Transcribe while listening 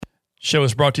Show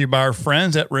is brought to you by our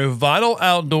friends at Revital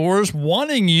Outdoors,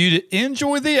 wanting you to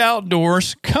enjoy the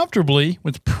outdoors comfortably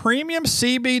with premium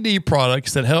CBD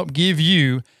products that help give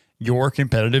you your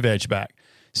competitive edge back.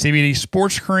 CBD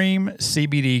sports cream,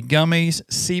 CBD gummies,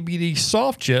 CBD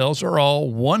soft gels are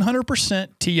all 100%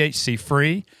 THC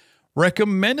free,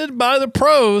 recommended by the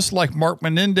pros like Mark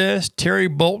Menendez, Terry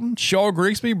Bolton, Shaw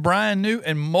Grigsby, Brian New,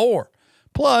 and more.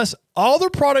 Plus, all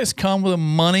the products come with a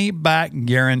money-back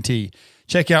guarantee.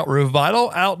 Check out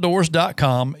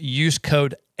revitaloutdoors.com. Use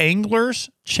code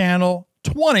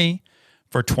AnglersChannel20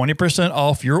 for 20%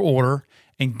 off your order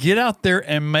and get out there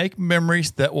and make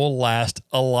memories that will last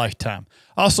a lifetime.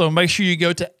 Also, make sure you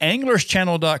go to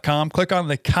anglerschannel.com, click on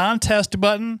the contest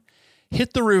button,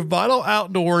 hit the Revital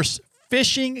Outdoors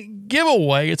fishing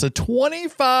giveaway. It's a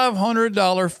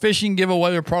 $2,500 fishing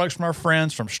giveaway with products from our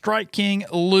friends from Strike King,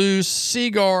 Lew's,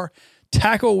 Seaguar,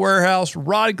 Tackle Warehouse,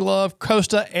 Rod Glove,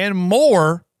 Costa, and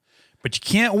more. But you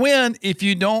can't win if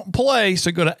you don't play.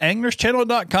 So go to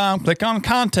anglerschannel.com, click on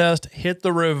contest, hit the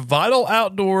Revital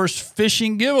Outdoors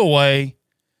fishing giveaway.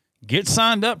 Get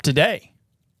signed up today.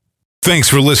 Thanks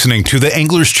for listening to the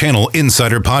Anglers Channel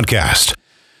Insider Podcast.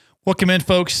 Welcome in,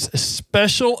 folks. A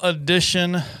special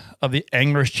edition of the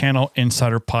Anglers Channel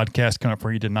Insider Podcast coming up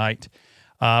for you tonight.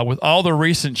 With all the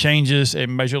recent changes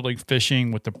in Major League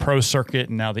Fishing with the pro circuit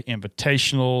and now the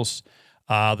invitationals,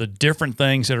 the different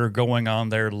things that are going on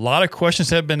there, a lot of questions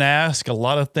have been asked. A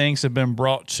lot of things have been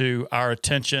brought to our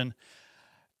attention.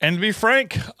 And to be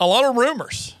frank, a lot of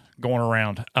rumors going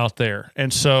around out there.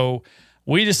 And so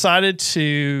we decided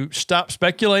to stop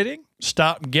speculating,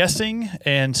 stop guessing,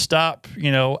 and stop,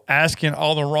 asking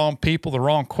all the wrong people the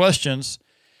wrong questions.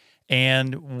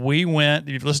 And we went,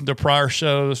 you've listened to prior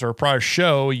shows or prior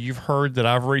show, you've heard that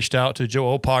I've reached out to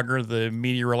Joe Opager, the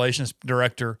media relations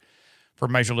director for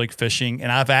Major League Fishing.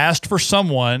 And I've asked for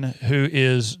someone who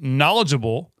is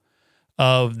knowledgeable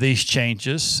of these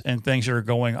changes and things that are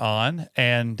going on.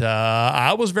 And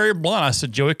I was very blunt. I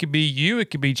said, Joe, it could be you, it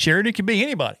could be Charity, it could be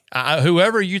anybody.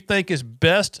 Whoever you think is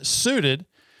best suited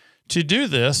to do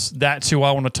this, that's who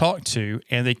I want to talk to.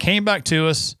 And they came back to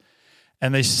us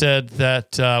and they said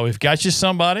that we've got you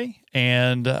somebody.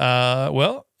 And,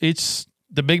 it's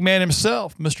the big man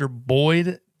himself, Mr.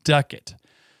 Boyd Duckett.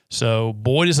 So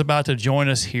Boyd is about to join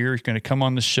us here. He's going to come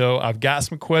on the show. I've got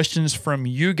some questions from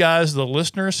you guys, the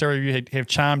listeners. So you have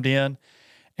chimed in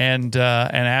and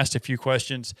asked a few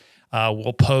questions.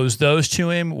 We'll pose those to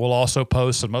him. We'll also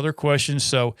pose some other questions.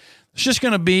 So it's just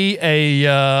going to be it's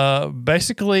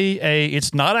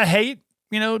not a hate,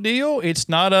 deal. It's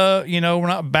not we're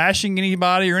not bashing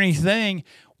anybody or anything.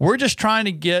 We're just trying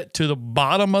to get to the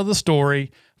bottom of the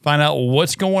story, find out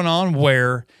what's going on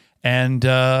where, and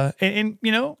get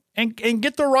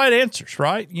the right answers,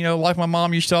 right? Like my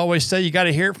mom used to always say, you got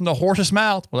to hear it from the horse's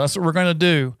mouth. Well, that's what we're going to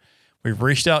do. We've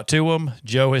reached out to him.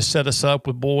 Joe has set us up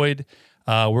with Boyd.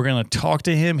 We're going to talk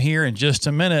to him here in just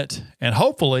a minute, and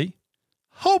hopefully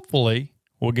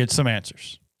we'll get some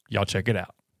answers. Y'all check it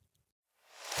out.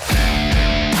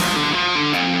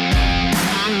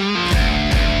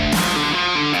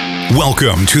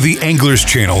 Welcome to the Anglers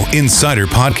Channel Insider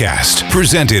Podcast,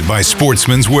 presented by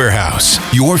Sportsman's Warehouse,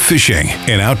 your fishing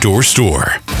and outdoor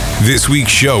store. This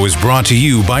week's show is brought to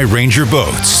you by Ranger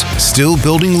Boats, still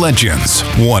building legends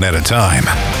one at a time.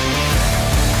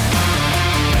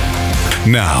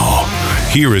 Now,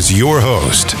 here is your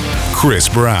host, Chris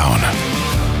Brown.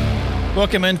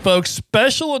 Welcome in, folks.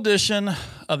 Special edition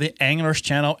of the Anglers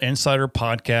Channel Insider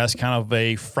Podcast, kind of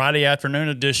a Friday afternoon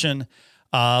edition.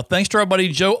 Thanks to our buddy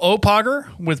Joe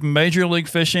Opager with Major League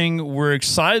Fishing. We're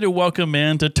excited to welcome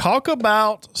in to talk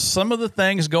about some of the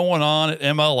things going on at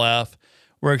MLF.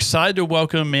 We're excited to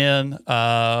welcome in,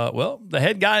 the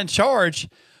head guy in charge.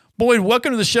 Boyd,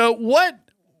 welcome to the show.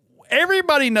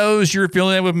 Everybody knows you're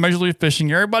affiliated with Major League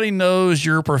Fishing. Everybody knows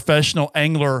you're a professional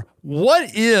angler.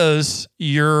 What is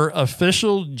your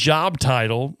official job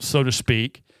title, so to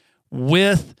speak,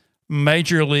 with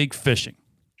Major League Fishing?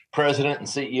 President and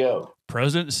CEO.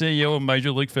 President and CEO of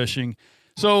Major League Fishing.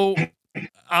 So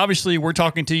obviously we're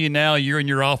talking to you now. You're in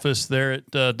your office there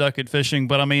at Duckett Fishing.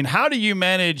 But, how do you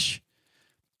manage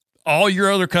all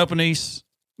your other companies,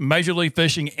 Major League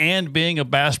Fishing, and being a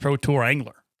Bass Pro Tour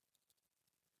angler?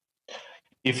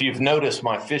 If you've noticed,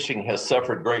 my fishing has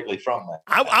suffered greatly from that.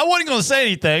 I wasn't going to say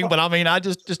anything, but I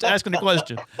just asking the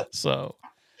question. So,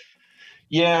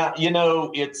 yeah,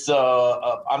 it's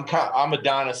I'm a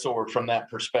dinosaur from that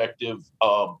perspective.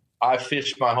 I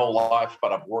fished my whole life,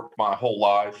 but I've worked my whole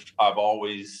life. I've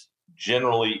always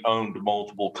generally owned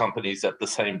multiple companies at the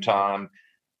same time.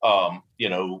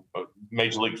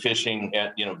 Major League Fishing,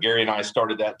 Gary and I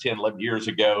started that 10, 11 years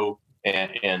ago.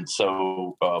 And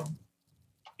so,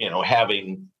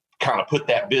 having kind of put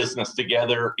that business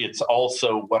together, it's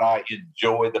also what I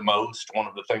enjoy the most. One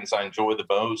of the things I enjoy the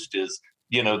most is,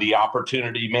 the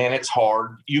opportunity. Man, it's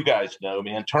hard. You guys know,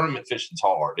 man, tournament fishing's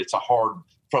hard. It's on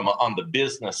the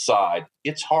business side,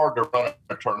 it's hard to run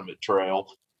a tournament trail,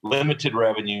 limited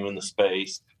revenue in the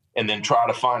space, and then try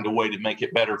to find a way to make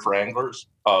it better for anglers.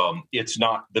 It's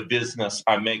not the business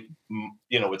I make.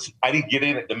 I didn't get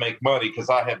in it to make money, because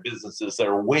I have businesses that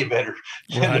are way better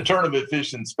than the tournament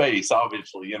fishing space.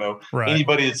 Obviously,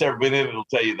 anybody that's ever been in it will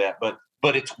tell you that. But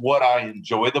it's what I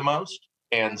enjoy the most,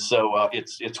 and so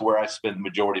it's where I spend the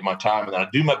majority of my time, and I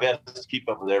do my best to keep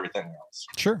up with everything else.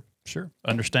 Sure.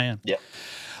 Understand. Yeah.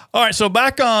 All right, so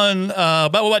back on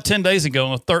about 10 days ago,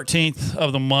 on the 13th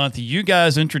of the month, you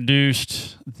guys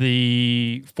introduced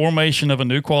the formation of a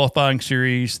new qualifying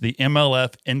series, the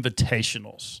MLF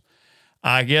Invitationals.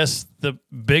 I guess the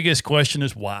biggest question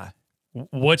is why?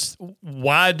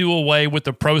 Why do away with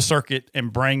the pro circuit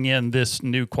and bring in this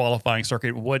new qualifying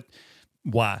circuit?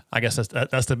 Why? I guess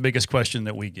that's the biggest question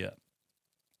that we get.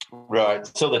 Right.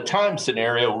 So the time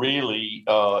scenario really,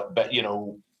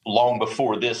 long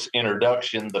before this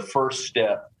introduction, the first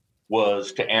step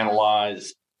was to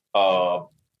analyze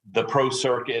the pro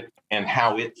circuit and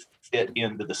how it fit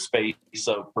into the space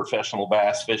of professional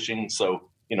bass fishing. So,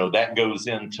 that goes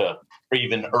into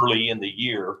even early in the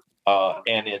year. The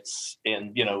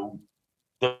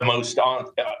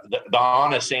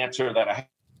honest answer that I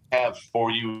have for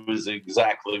you is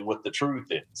exactly what the truth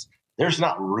is. There's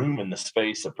not room in the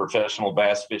space of professional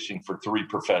bass fishing for 3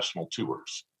 professional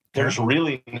tours. There's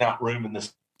really not room in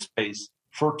this space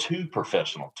for 2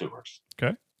 professional tours.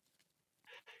 Okay.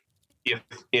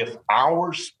 If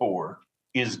our sport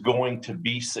is going to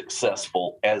be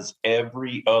successful as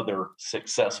every other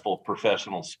successful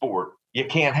professional sport, you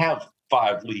can't have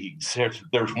 5 leagues.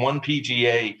 There's one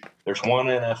PGA, there's one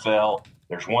NFL,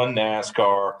 there's one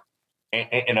NASCAR,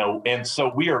 and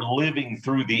so we are living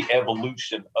through the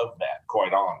evolution of that,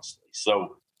 quite honestly.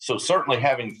 So certainly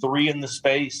having 3 in the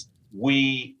space,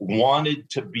 we wanted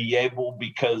to be able,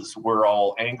 because we're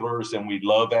all anglers and we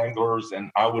love anglers,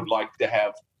 and I would like to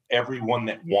have everyone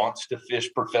that wants to fish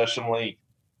professionally.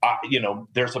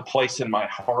 There's a place in my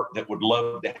heart that would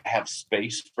love to have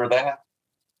space for that,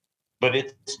 but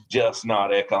it's just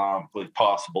not economically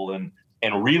possible.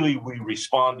 And really, we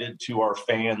responded to our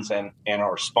fans and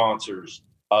our sponsors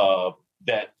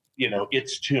that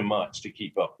it's too much to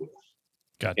keep up with.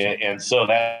 Gotcha. And so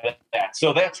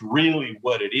that's really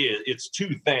what it is. It's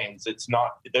 2 things. It's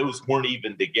not, those weren't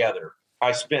even together.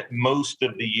 I spent most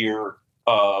of the year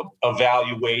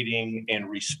evaluating and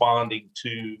responding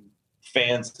to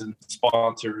fans and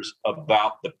sponsors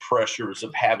about the pressures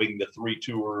of having the 3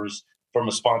 tours. From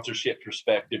a sponsorship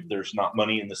perspective, there's not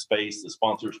money in the space. The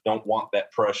sponsors don't want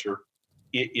that pressure.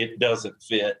 It doesn't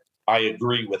fit. I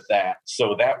agree with that.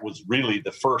 So that was really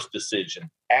the first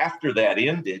decision. After that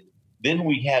ended, then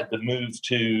we had to move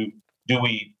to, do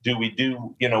we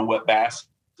do what Bass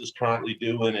is currently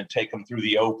doing and take them through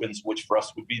the opens, which for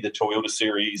us would be the Toyota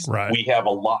Series. Right. We have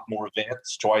a lot more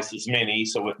events, twice as many,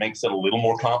 so it makes it a little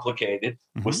more complicated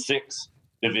with 6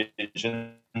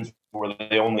 divisions where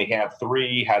they only have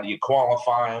 3. How do you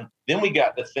qualify them? Then we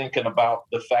got to thinking about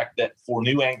the fact that for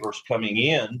new anglers coming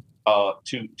in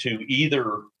to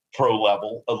either pro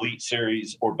level, Elite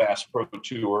Series, or Bass Pro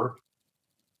Tour,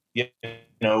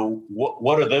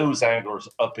 what are those anglers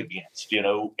up against?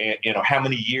 How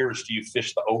many years do you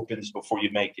fish the opens before you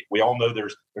make it? We all know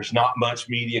there's not much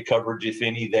media coverage, if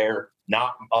any, there.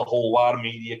 Not a whole lot of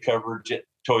media coverage at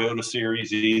Toyota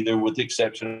Series either, with the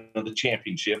exception of the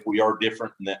championship. We are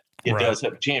different in that it does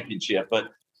have a championship,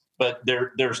 but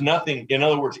there's nothing. In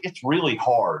other words, it's really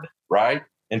hard, right?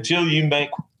 Until you make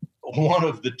one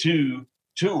of the 2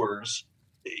 tours,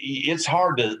 it's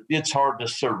hard to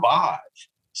survive.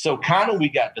 So kind of we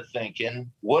got to thinking,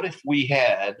 what if we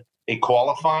had a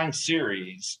qualifying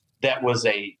series that was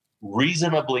a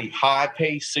reasonably high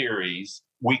pay series?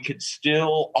 We could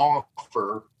still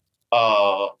offer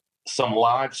some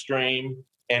live stream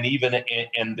and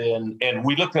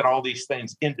we looked at all these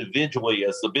things individually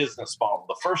as the business model.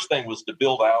 The first thing was to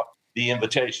build out the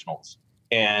invitationals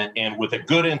and with a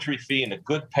good entry fee and a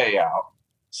good payout,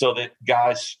 so that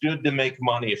guys stood to make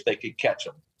money if they could catch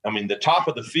them. I mean, the top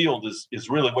of the field is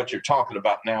really what you're talking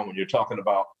about now when you're talking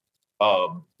about,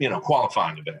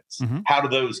 qualifying events. Mm-hmm. How do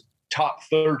those top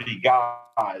 30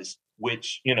 guys,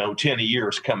 which, 10 a year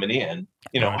is coming in,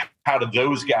 how do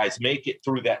those guys make it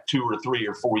through that 2 or 3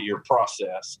 or 4 year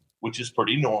process, which is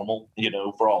pretty normal,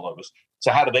 for all of us.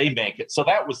 So how do they make it? So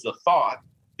that was the thought.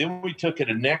 Then we took it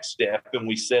a next step and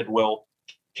we said, well,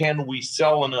 can we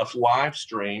sell enough live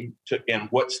stream and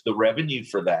what's the revenue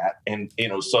for that? And,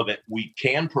 so that we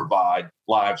can provide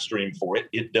live stream for it.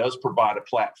 It does provide a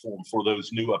platform for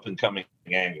those new up and coming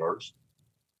anglers.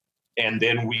 And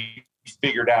then we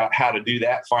figured out how to do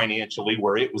that financially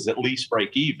where it was at least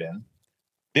break even.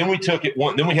 Then we took it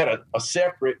then we had a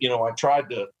separate, I tried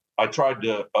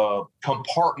to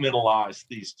compartmentalize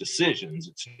these decisions.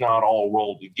 It's not all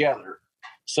rolled together.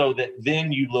 So that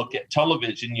then you look at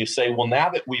television, you say, well, now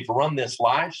that we've run this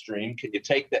live stream, can you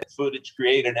take that footage,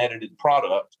 create an edited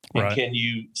product, and can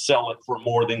you sell it for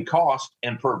more than cost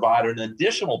and provide an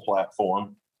additional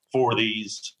platform for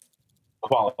these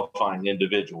qualifying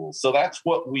individuals? So that's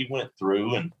what we went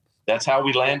through, and that's how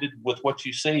we landed with what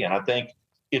you see. And I think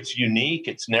it's unique.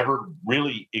 It's never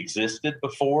really existed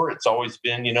before. It's always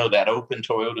been, that open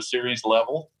Toyota Series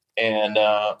level. And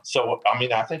so,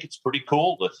 I think it's pretty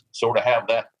cool to sort of have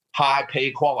that high pay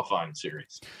qualifying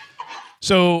series.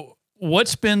 So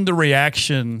what's been the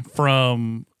reaction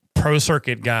from pro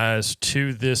circuit guys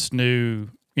to this new,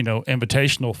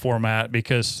 invitational format?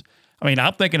 Because,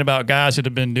 I'm thinking about guys that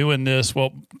have been doing this.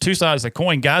 Well, two sides of the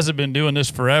coin. Guys have been doing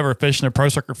this forever, fishing the pro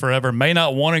circuit forever, may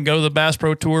not want to go to the Bass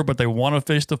Pro Tour, but they want to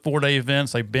fish the 4-day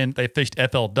events. They fished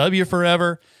FLW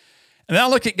forever. And then I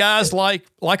look at guys like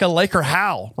a Laker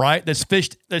Howell, right? That's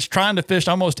trying to fish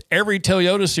almost every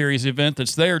Toyota Series event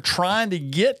that's there, trying to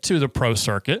get to the pro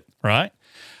circuit, right?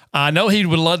 I know he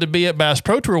would love to be at Bass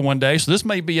Pro Tour one day, so this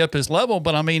may be up his level,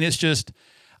 but it's just,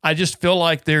 I just feel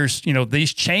like there's,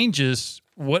 these changes.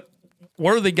 What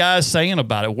are the guys saying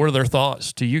about it? What are their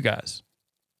thoughts to you guys?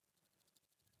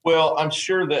 Well, I'm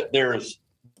sure that there's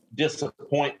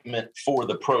disappointment for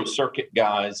the pro circuit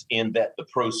guys in that the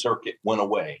pro circuit went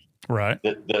away. Right.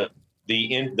 The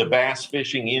bass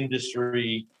fishing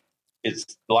industry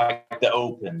is like the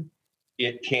Open.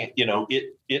 It can't,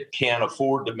 it can't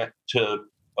afford to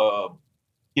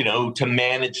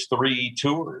manage 3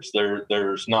 tours.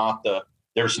 There's not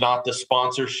the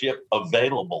sponsorship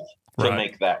available to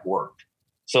make that work.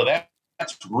 So that's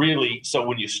really, so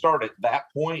when you start at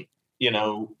that point,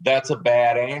 that's a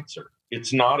bad answer.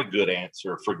 It's not a good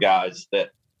answer for guys that,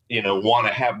 want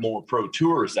to have more pro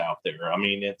tours out there.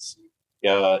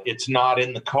 It's not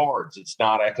in the cards. It's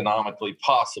not economically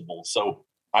possible. So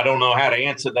I don't know how to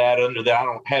answer that under that. I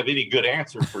don't have any good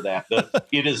answer for that.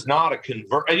 It is not a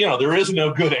there is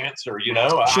no good answer,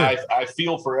 Sure. I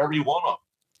feel for every one of them.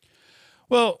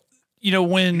 Well,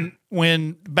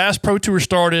 when Bass Pro Tour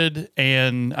started,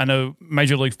 and I know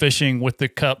Major League Fishing with the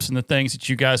cups and the things that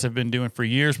you guys have been doing for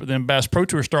years, but then Bass Pro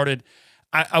Tour started,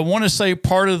 I want to say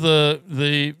part of the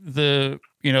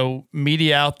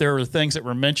media out there, or the things that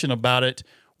were mentioned about it,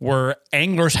 were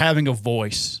anglers having a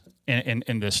voice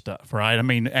in this stuff, right?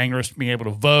 Anglers being able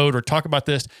to vote or talk about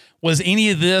this. Was any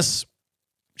of this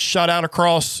shot out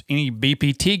across any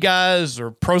BPT guys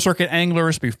or pro circuit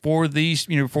anglers before these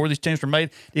changes were made?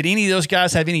 Did any of those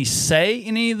guys have any say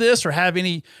in any of this, or have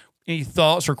any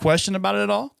thoughts or question about it at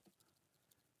all?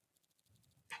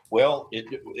 Well,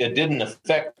 it didn't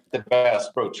affect the Bass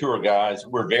Pro Tour guys.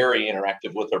 We're very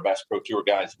interactive with our Bass Pro Tour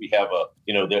guys. We have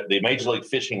the Major League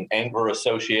Fishing Angler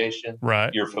Association.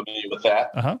 Right. You're familiar with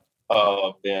that. Uh-huh.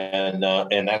 And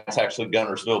that's actually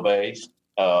Guntersville based.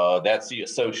 That's the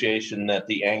association that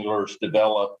the anglers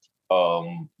developed.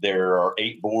 There are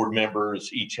 8 board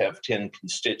members, each have 10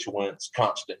 constituents,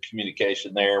 constant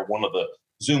communication there. One of the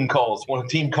team calls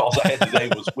I had today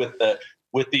was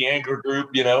with the angler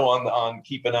group, on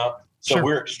keeping up. So Sure.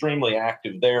 We're extremely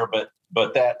active there, but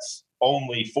that's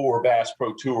only for Bass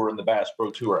Pro Tour and the Bass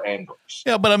Pro Tour anglers.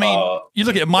 Yeah, but you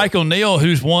look at Mike O'Neill,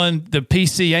 who's won the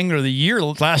PC Angler of the Year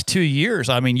the last 2 years.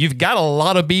 You've got a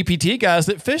lot of BPT guys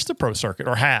that fish the pro circuit,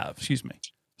 or have, excuse me.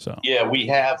 So yeah, we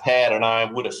have had, and I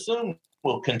would assume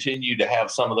we'll continue to have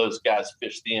some of those guys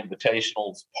fish the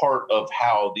invitationals. Part of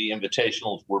how the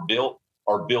invitationals were built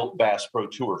are built Bass Pro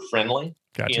Tour friendly.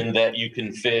 Gotcha. In that you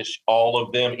can fish all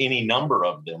of them, any number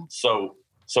of them. So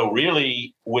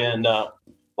really, when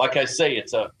like I say,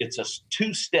 it's a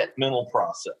 2-step mental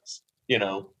process.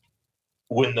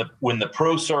 When the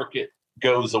pro circuit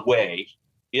goes away,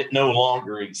 it no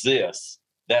longer exists.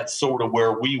 That's sort of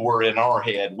where we were in our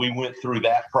head. We went through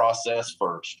that process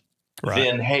first. Right.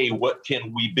 Then, hey, what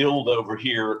can we build over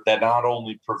here that not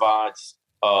only provides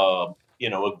a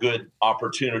good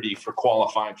opportunity for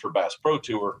qualifying for Bass Pro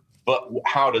Tour, but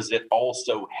how does it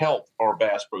also help our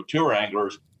Bass Pro Tour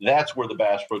anglers? That's where the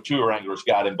Bass Pro Tour anglers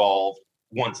got involved.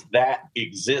 Once that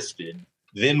existed,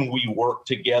 then we worked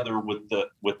together with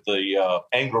the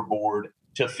angler board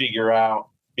to figure out,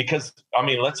 because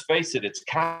let's face it, it's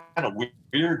kind of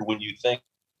weird when you think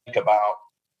about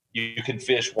you can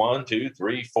fish 1, 2,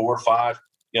 3, 4, 5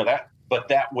 but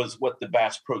that was what the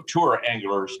Bass Pro Tour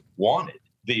anglers wanted.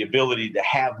 The ability to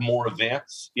have more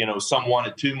events. Some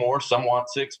wanted 2 more, some want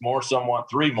 6 more, some want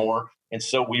 3 more. And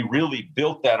so we really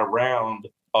built that around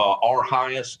our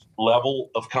highest level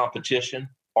of competition.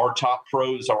 Our top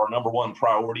pros are our number one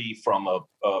priority from a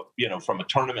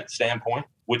tournament standpoint,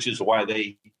 which is why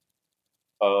they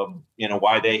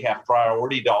have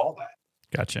priority to all that.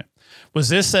 Gotcha. Was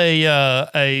this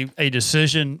a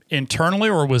decision internally,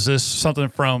 or was this something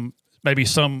from maybe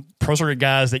some pro circuit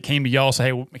guys that came to y'all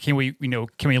say, hey, can we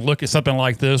look at something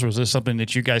like this? Or was this something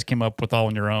that you guys came up with all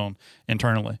on your own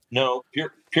internally? No,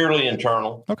 purely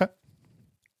internal. Okay.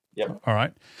 Yep. All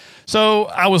right. So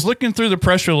I was looking through the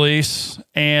press release,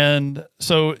 and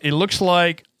so it looks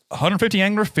like 150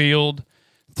 angler field,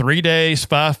 3 days,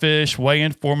 5 fish,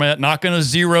 weigh-in format, not going to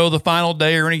zero the final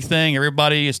day or anything.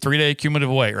 Everybody, it's 3-day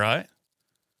cumulative weight, right?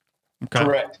 Okay.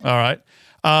 Correct. All right.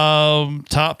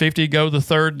 Top 50 go the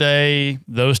 3rd day.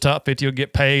 Those top 50 will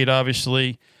get paid,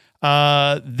 obviously.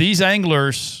 These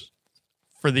anglers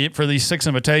for these 6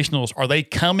 invitationals, are they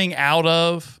coming out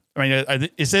of,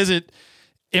 it says it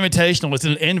invitational. Is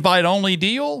it an invite only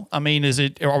deal?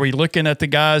 Are we looking at the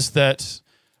guys that,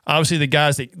 obviously the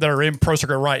guys that are in pro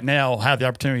circuit right now have the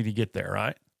opportunity to get there,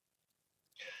 right?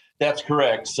 That's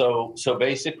correct. So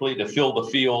basically to fill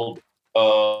the field,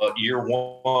 year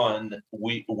 1,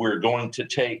 we're going to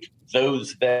take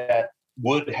those that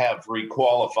would have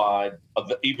requalified,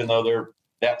 even though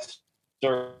that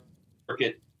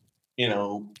circuit,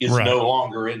 is right. no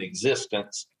longer in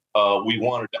existence. We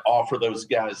wanted to offer those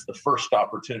guys the first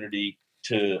opportunity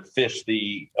to fish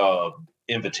the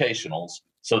invitationals.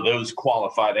 So those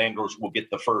qualified anglers will get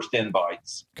the first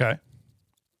invites. Okay.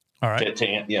 All right.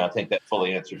 I think that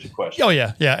fully answers your question. Oh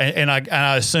yeah. Yeah. And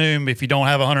I assume if you don't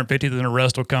have 150, then the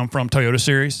rest will come from Toyota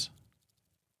Series.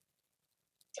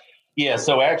 Yeah.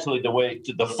 So actually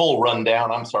the full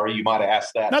rundown, I'm sorry, you might have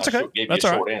asked that. That's okay. Gave That's you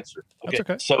a all short right. answer. Okay. That's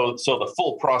okay. okay. So the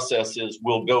full process is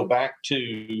we'll go back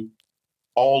to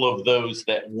all of those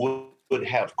that would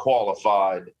have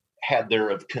qualified had there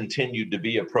have continued to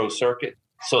be a pro circuit.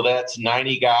 So that's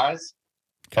 90 guys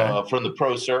from the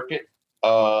pro circuit.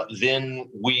 Then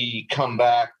we come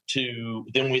back to,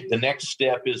 the next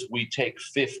step is we take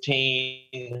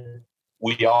 15.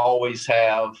 We always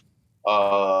have,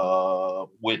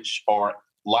 which are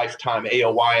lifetime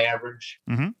AOY average,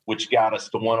 which got us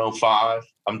to 105.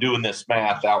 I'm doing this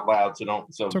math out loud,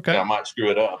 so okay. I might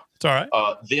screw it up. It's all right.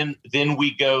 Then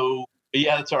we go,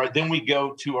 that's all right. Then we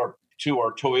go to our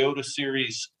Toyota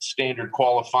Series standard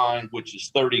qualifying, which is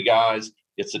 30 guys.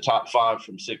 It's the top 5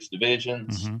 from 6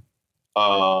 divisions.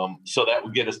 So that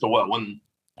would get us to what?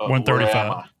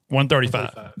 135.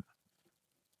 135.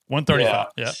 135.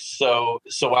 Yeah. So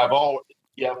I've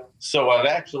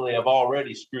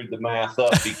already screwed the math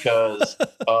up because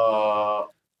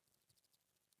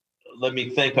let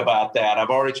me think about that. I've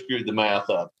already screwed the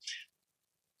math up.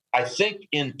 I think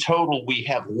in total we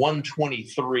have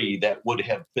 123 that would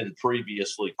have been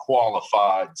previously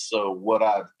qualified. So what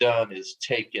I've done is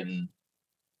taken,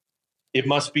 it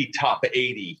must be top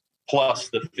 80 plus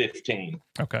the 15.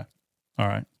 Okay. All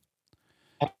right.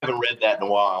 I haven't read that in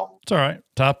a while. It's all right.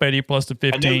 Top 80 plus the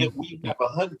 15. I know that we have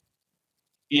 100.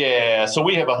 Yeah. So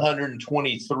we have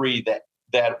 123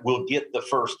 that will get the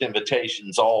first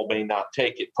invitations. All may not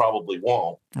take it, probably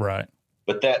won't. Right.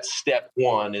 But that's step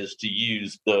 1 is to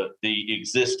use the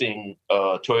existing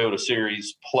Toyota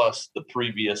Series plus the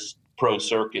previous pro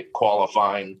circuit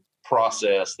qualifying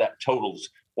process. That totals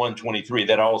 123.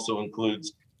 That also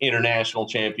includes international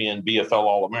champion, BFL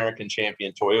All-American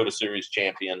champion, Toyota Series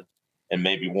champion, and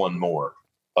maybe one more.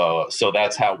 So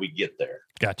that's how we get there.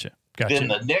 Gotcha. Then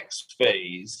the next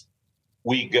phase,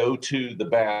 we go to the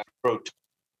Bass Pro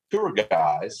Tour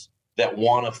guys that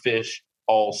want to fish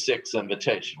all 6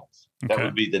 invitationals. That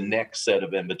would be the next set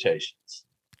of invitations.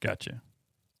 Gotcha.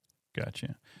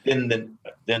 Then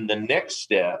the next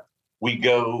step, we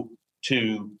go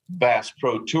to Bass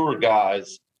Pro Tour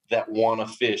guys that want to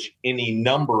fish any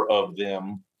number of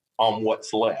them on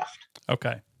what's left.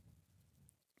 Okay.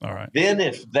 All right. Then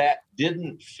if that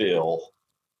didn't fill,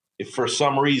 if for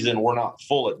some reason we're not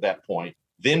full at that point,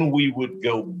 then we would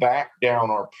go back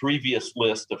down our previous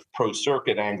list of pro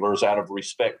circuit anglers out of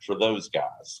respect for those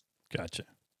guys. Gotcha.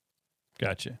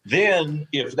 Then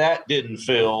if that didn't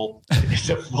fill,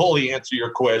 to fully answer your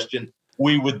question,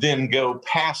 we would then go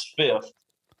past 5th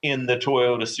in the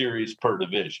Toyota Series per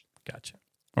division. Gotcha.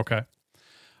 Okay.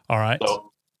 All right.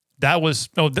 So that was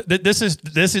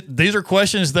these are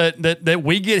questions that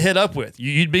we get hit up with.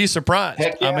 You'd be surprised.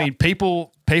 Heck yeah. I mean,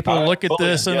 people look at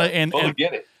this fully and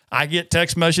get it. I get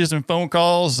text messages and phone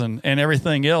calls and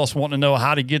everything else wanting to know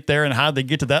how to get there and how they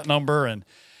get to that number. And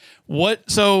what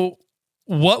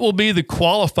will be the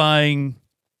qualifying?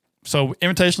 So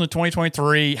Invitational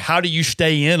 2023, how do you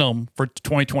stay in them for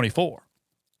 2024?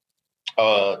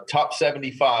 Top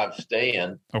 75 stay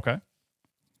in. Okay.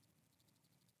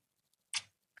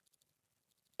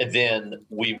 And then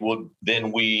we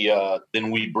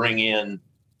bring in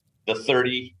the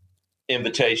 30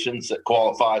 invitations that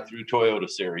qualify through Toyota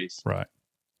Series. Right.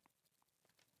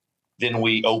 Then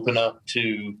we open up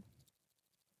to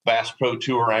Bass Pro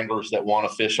Tour anglers that want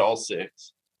to fish all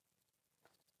 6.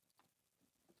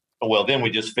 Well, then we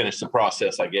just finish the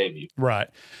process I gave you. Right.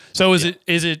 So is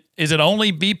it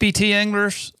only BPT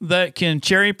anglers that can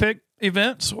cherry pick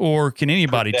events, or can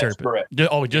anybody cherry pick? Correct.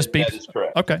 Just BP. That is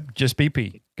correct. Okay, just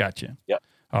BP. Gotcha. Yep.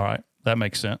 All right, that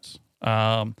makes sense.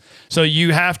 So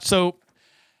you have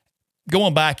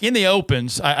going back in the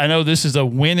opens. I know this is a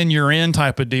win and you're in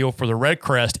type of deal for the Red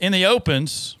Crest in the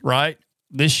opens, right?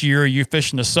 This year you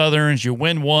fishing the Southerns, you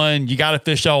win one, you got to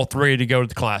fish all 3 to go to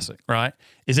the Classic, right?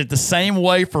 Is it the same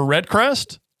way for Red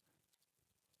Crest?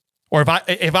 Or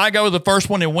if I go to the first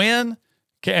one and win,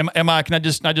 can I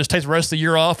just take the rest of the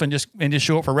year off and just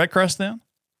show up for Red Crest then?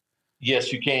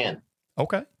 Yes, you can.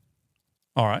 Okay.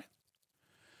 All right.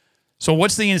 So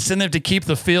what's the incentive to keep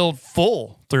the field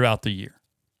full throughout the year?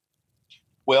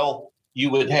 Well, you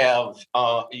would have,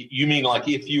 you mean like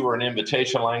if you were an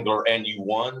invitational angler and you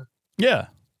won? Yeah.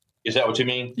 Is that what you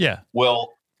mean? Yeah.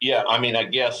 Well, yeah. I mean, I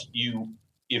guess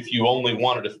if you only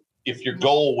wanted to, if your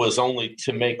goal was only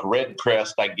to make Red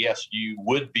Crest, I guess you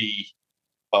would be,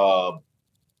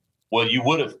 you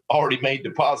would have already made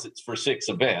deposits for 6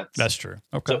 events. That's true.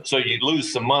 Okay. So you'd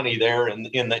lose some money there,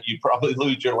 in that you'd probably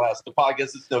lose your last deposit. I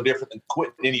guess it's no different than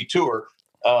quitting any tour.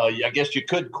 I guess you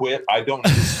could quit. I don't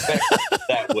suspect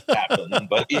that would happen,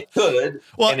 but it could.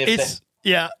 Well, and it's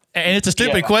a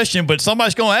stupid question, but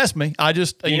somebody's going to ask me. I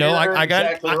just, I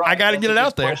got to get it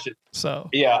out there. Question. So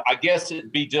yeah, I guess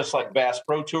it'd be just like Bass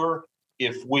Pro Tour.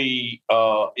 If we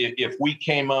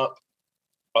came up,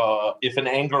 if an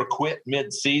angler quit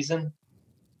mid-season,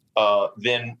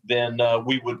 then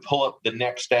we would pull up the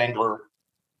next angler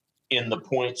in the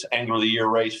points Angler of the Year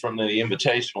race from the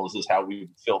Invitationals is how we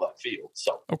would fill that field.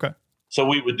 So okay. So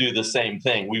we would do the same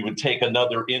thing. We would take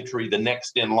another entry, the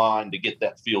next in line, to get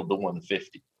that field to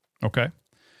 150. Okay.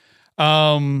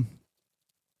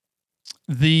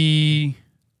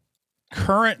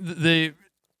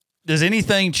 Does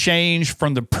anything change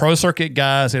from the pro circuit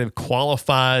guys that have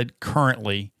qualified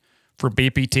currently for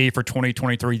BPT for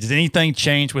 2023? Does anything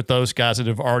change with those guys that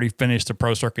have already finished the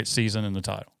pro circuit season in the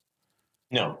title?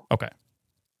 No. Okay.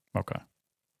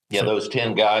 Yeah, those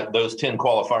 10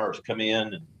 qualifiers come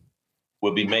in and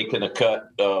we'll be making a cut,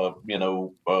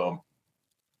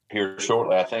 here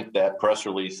shortly. I think that press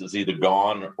release is either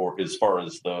gone or as far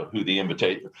as who the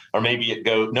invitation, or maybe it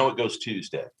goes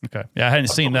Tuesday. Okay. Yeah, I hadn't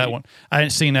seen that one. I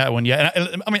hadn't seen that one yet.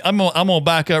 I mean, I'm gonna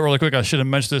back up really quick. I should have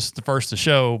mentioned this the first of the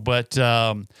show, but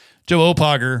Joe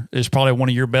Opager is probably one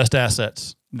of your best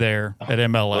assets there at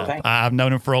MLF. Well, I've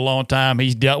known him for a long time.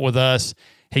 He's dealt with us.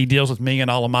 He deals with me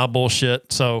and all of my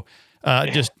bullshit. So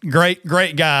just great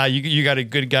guy. You got a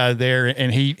good guy there,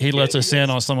 and he lets us in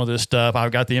on some of this stuff.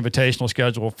 I've got the invitational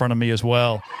schedule in front of me as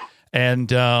well,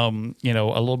 and a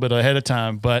little bit ahead of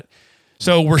time. But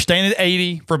so we're staying at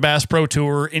 80 for Bass Pro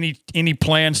Tour. Any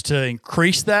plans to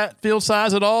increase that field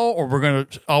size at all, or we're going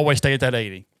to always stay at that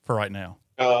 80 for right now?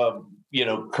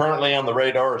 Currently on the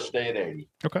radar, stay at 80.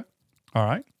 Okay. All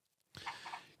right.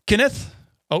 Kenneth.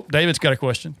 Oh, David's got a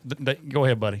question. Go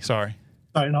ahead, buddy. Sorry.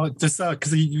 All right, no, just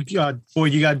because you got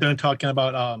done talking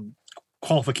about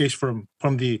qualification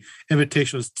from the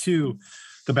invitations to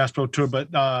the Bass Pro Tour,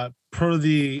 but per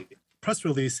the press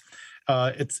release,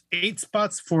 it's 8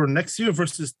 spots for next year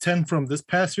versus 10 from this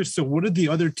past year. So what did the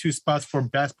other 2 spots for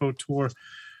Bass Pro Tour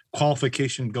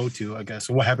qualification go to, I guess?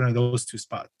 What happened to those 2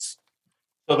 spots?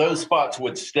 So those spots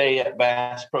would stay at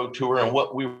Bass Pro Tour, and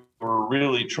what we were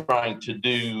really trying to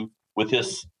do with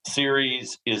this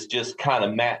series is just kind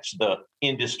of match the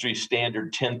industry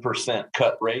standard 10%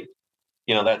 cut rate.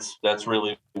 That's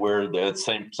really where the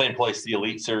same place the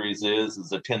Elite Series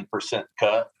is a 10%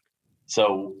 cut.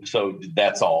 So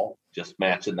that's all, just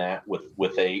matching that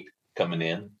with 8 coming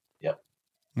in. Yep.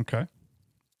 Okay.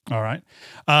 All right.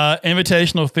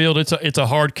 Invitational field, it's a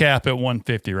hard cap at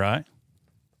 150, right?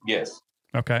 Yes.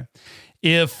 Okay.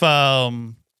 If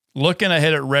looking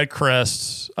ahead at Red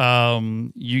Crests,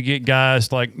 you get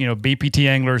guys like BPT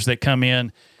anglers that come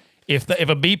in. If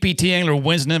a BPT angler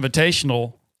wins an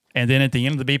invitational, and then at the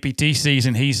end of the BPT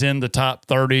season he's in the top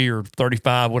 30 or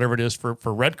 35, whatever it is for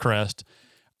Red Crest,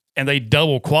 and they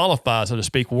double qualify, so to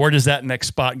speak, where does that next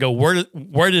spot go?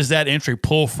 Where does that entry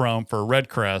pull from for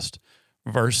Redcrest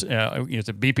versus is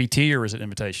it BPT or is it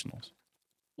Invitationals?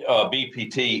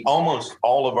 BPT. Almost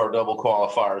all of our double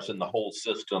qualifiers in the whole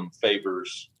system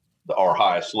favors our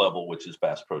highest level, which is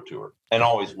Bass Pro Tour, and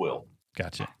always will.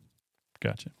 Gotcha.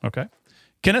 Okay,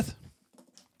 Kenneth.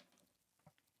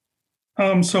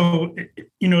 So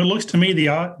it looks to me the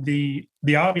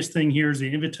obvious thing here is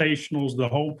the invitationals. The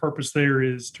whole purpose there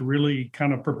is to really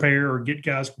kind of prepare or get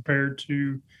guys prepared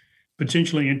to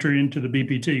potentially enter into the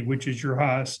BPT, which is your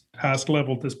highest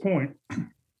level at this point.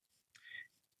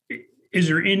 Is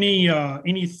there any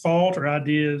thought or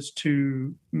ideas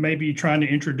to maybe trying to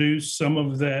introduce some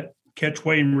of that catch,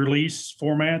 weigh, and release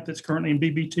format that's currently in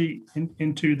BPT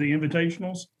into the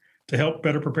invitationals to help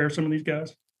better prepare some of these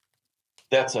guys?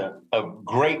 That's a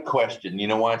great question. You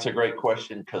know why it's a great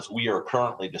question? Because we are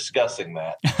currently discussing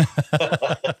that.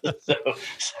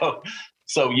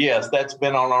 So yes, that's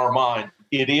been on our mind.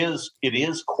 It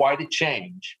is quite a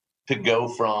change to go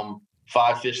from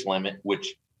 5 fish limit,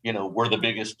 which, we're the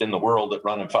biggest in the world at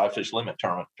running 5 fish limit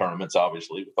tournaments,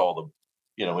 obviously, with all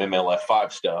the, MLF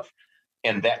 5 stuff.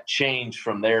 And that change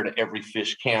from there to every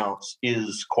fish counts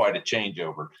is quite a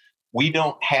changeover. We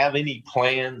don't have any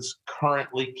plans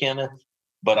currently, Kenneth,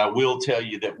 but I will tell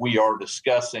you that we are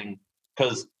discussing,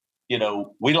 because,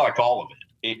 we like all of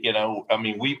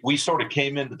it. We sort of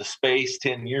came into the space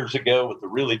 10 years ago with a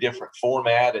really different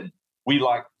format, and we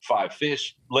like 5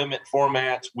 fish limit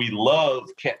formats. We love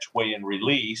catch, weigh, and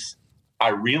release. I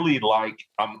really like,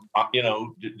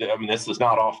 this is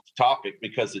not off the topic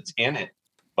because it's in it,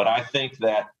 but I think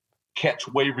that catch,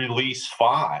 weigh, release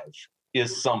 5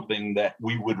 is something that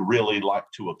we would really like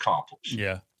to accomplish.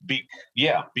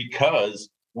 Because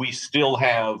we still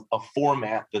have a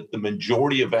format that the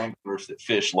majority of anglers that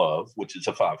fish love, which is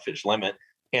a 5 fish limit,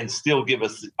 and still give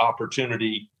us the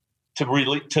opportunity to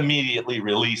immediately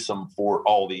release them for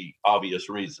all the obvious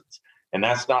reasons. And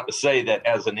that's not to say that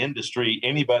as an industry,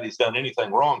 anybody's done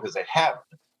anything wrong, because they haven't.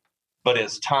 But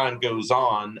as time goes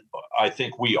on, I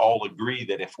think we all agree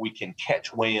that if we can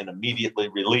catch, weigh, and immediately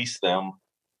release them,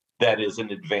 that is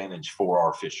an advantage for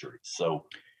our fisheries. So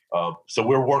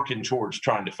we're working towards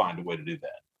trying to find a way to do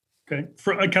that. Okay.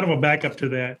 For kind of a backup to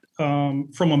that,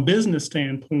 from a business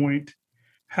standpoint,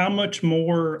 how much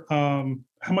more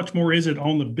is it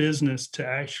on the business to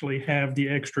actually have the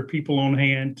extra people on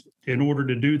hand in order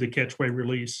to do the catch, weigh,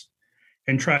 release?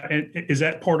 And is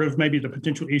that part of maybe the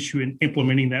potential issue in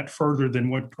implementing that further than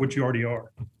what you already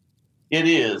are? It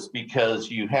is, because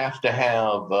you have to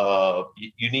have,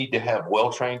 you need to have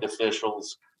well-trained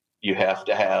officials. You have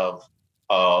to have,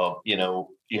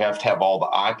 you have to have all the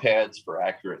iPads for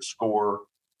accurate score,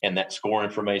 and that score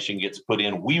information gets put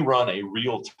in. We run a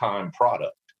real-time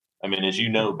product. As you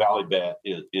know, Ballybet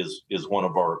is one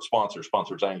of our sponsors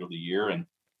Angler of the Year, and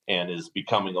is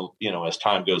becoming, as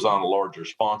time goes on, a larger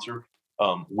sponsor.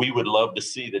 We would love to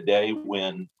see the day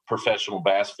when professional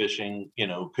bass fishing,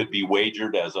 could be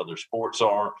wagered as other sports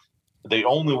are. The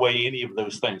only way any of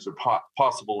those things are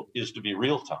possible is to be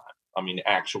real time.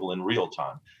 Actual in real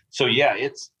time. So yeah,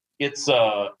 that's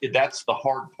the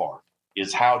hard part,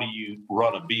 is how do you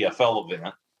run a BFL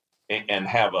event and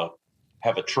have a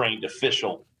trained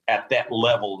official at that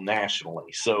level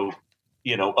nationally. So,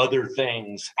 other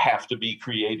things have to be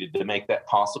created to make that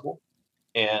possible.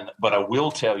 But I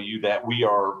will tell you that we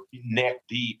are neck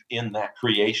deep in that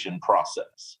creation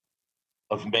process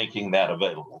of making that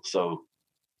available. So,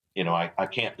 I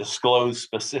can't disclose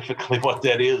specifically what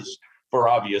that is for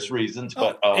obvious reasons,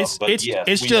 but yes,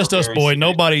 it's just us, boy.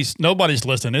 Nobody's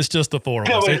listening. It's just the four of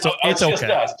us. It's okay.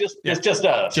 It's just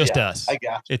us. Just us. I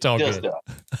got you. It's all just good.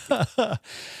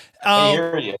 I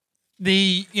hear you.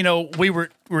 We were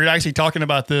actually talking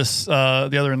about this the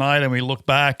other night, and we looked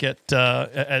back at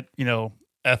FLW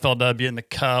and the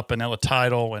Cup and now the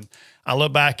title, and I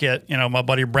look back at my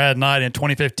buddy Brad Knight in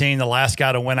 2015, the last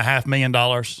guy to win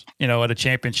 $500,000 at a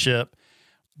championship.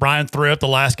 Brian Thrift, the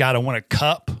last guy to win a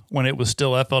Cup when it was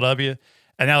still FLW,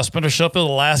 and now Spencer Sheffield,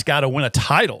 the last guy to win a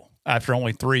title after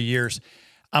only 3 years.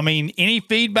 Any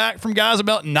feedback from guys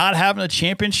about not having a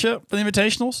championship for the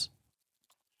Invitationals?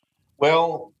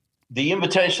 Well, the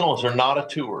Invitationals are not a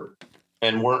tour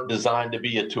and weren't designed to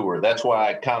be a tour. That's why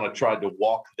I kind of tried to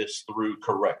walk this through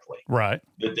correctly. Right.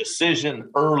 The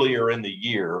decision earlier in the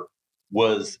year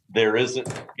was there isn't,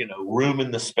 room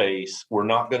in the space. We're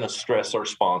not going to stress our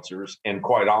sponsors and,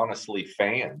 quite honestly,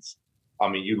 fans.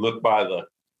 You look by the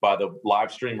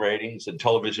live stream ratings and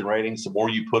television ratings, the more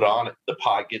you put on it, the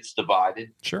pie gets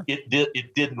divided. Sure.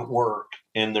 It didn't work,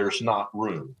 and there's not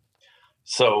room.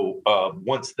 So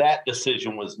once that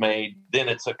decision was made, then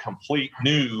it's a complete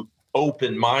new,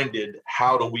 open-minded,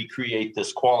 how do we create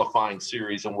this qualifying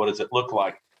series and what does it look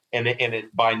like? And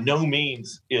it by no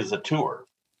means is a tour.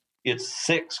 It's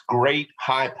 6 great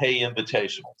high-pay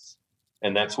invitationals,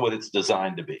 and that's what it's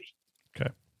designed to be.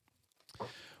 Okay.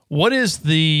 What is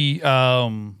the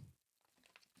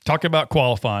talk about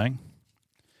qualifying?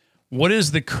 What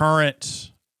is the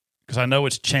current, because I know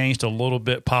it's changed a little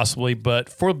bit possibly, but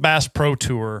for Bass Pro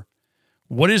Tour,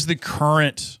 what is the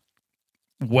current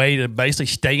way to basically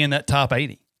stay in that top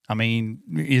 80? I mean,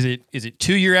 is it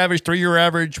 2-year average, 3-year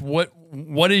average?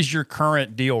 What is your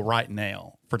current deal right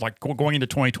now for like going into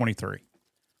 2023?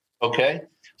 Okay.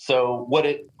 So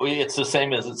it's the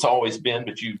same as it's always been,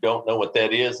 but you don't know what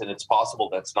that is. And it's possible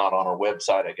that's not on our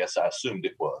website. I guess I assumed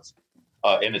it was.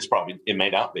 And it may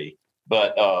not be.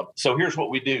 But so here's what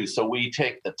we do. So we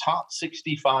take the top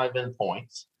 65 in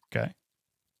points. Okay.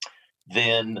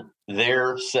 Then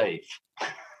they're safe.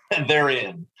 They're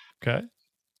in. Okay.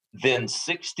 Then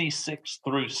 66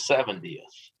 through 70th.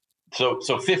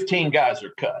 So 15 guys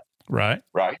are cut. Right.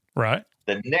 Right. Right.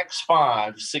 The next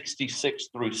 5, 66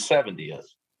 through 70th,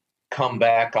 come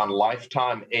back on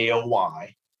lifetime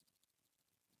AOY.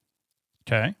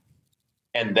 Okay.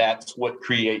 And that's what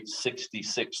creates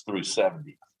 66 through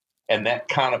 70th. And that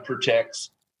kind of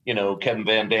protects, Kevin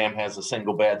Van Dam has a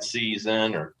single bad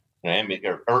season or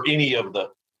any of the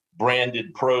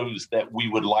branded pros that we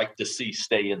would like to see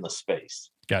stay in the space.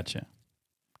 Gotcha.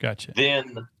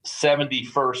 Then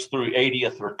 71st through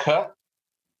 80th are cut.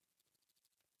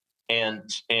 And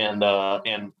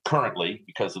currently,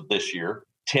 because of this year,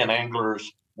 10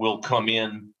 anglers will come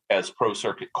in as pro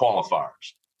circuit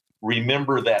qualifiers.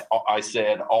 Remember that I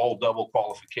said all double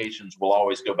qualifications will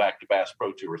always go back to Bass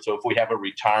Pro Tour. So if we have a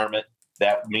retirement,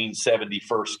 that means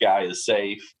 71st guy is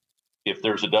safe. If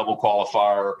there's a double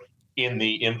qualifier in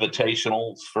the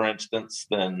invitationals, for instance,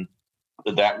 then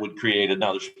that would create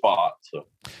another spot. So,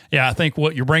 yeah, I think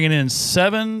what you're bringing in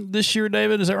 7 this year,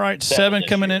 David. Is that right? 7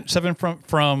 coming in, 7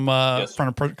 from yes.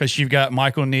 because you've got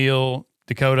Michael Neal,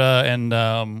 Dakota, and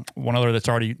one other that's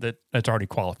already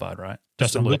qualified, right?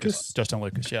 Justin Lucas. Yeah. Justin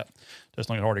Lucas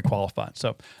already qualified.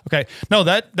 So, okay. No,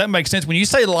 that makes sense. When you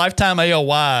say lifetime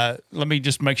AOY, let me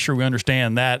just make sure we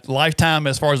understand that. Lifetime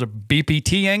as far as a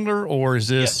BPT angler, or is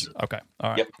this? Yes. Okay. All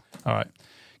right. Yep. All right.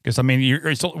 Because, I mean,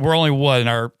 we're only in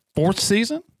our 4th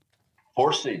season?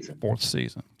 4th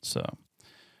season. So,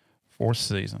 4th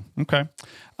season. Okay.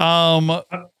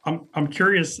 I'm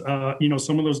curious,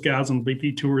 some of those guys on the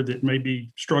BP Tour that may be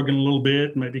struggling a little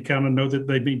bit, maybe kind of know that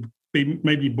they be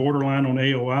maybe borderline on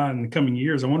AOI in the coming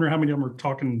years. I wonder how many of them are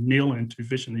talking Neil into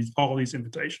fishing all these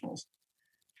invitationals.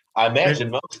 I imagine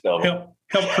most of them.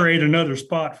 Help create another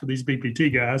spot for these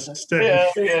BPT guys. Yeah.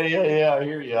 I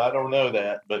hear you. I don't know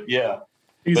that, but yeah.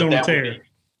 He's on a tear.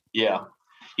 Yeah.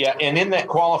 And in that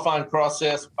qualifying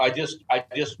process, I just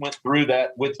went through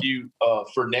that with you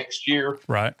for next year.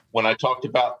 Right. When I talked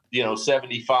about,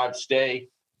 75 stay,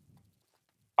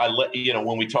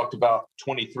 when we talked about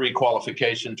 23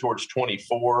 qualification towards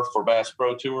 24 for Bass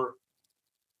Pro Tour,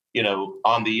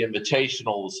 on the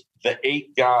invitationals, the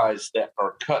 8 guys that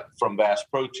are cut from Bass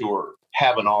Pro Tour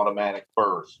have an automatic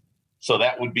berth. So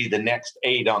that would be the next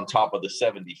 8 on top of the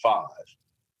 75.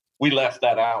 We left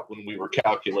that out when we were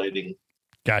calculating.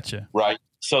 Gotcha. Right.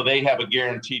 So they have a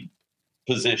guaranteed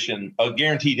position, a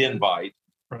guaranteed invite,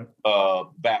 right,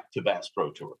 back to Bass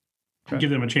Pro Tour. Okay. Give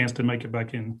them a chance to make it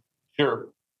back in. Sure.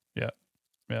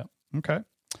 Yeah. Okay.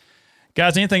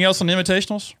 Guys, anything else on the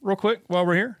invitationals real quick while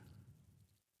we're here?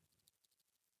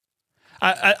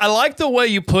 I like the way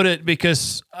you put it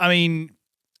because, I mean,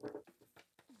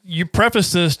 you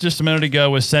prefaced this just a minute ago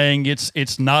with saying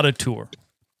it's not a tour.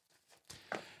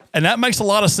 And that makes a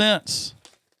lot of sense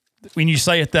when you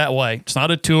say it that way. It's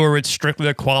not a tour. It's strictly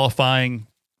a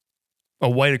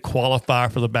way to qualify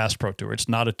for the Bass Pro Tour. It's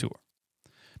not a tour.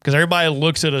 Because everybody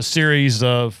looks at a series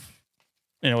of,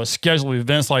 a schedule of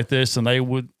events like this, and they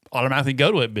would automatically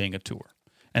go to it being a tour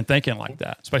and thinking like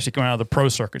that, especially coming out of the pro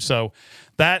circuit. So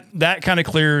that kind of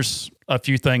clears a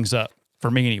few things up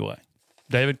for me anyway.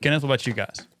 David, Kenneth, what about you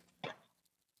guys?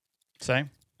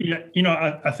 Same? Yeah,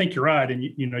 I think you're right. And,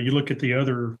 you look at the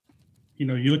other, you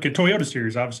look at Toyota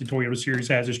Series. Obviously, Toyota Series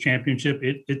has its championship.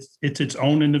 It's its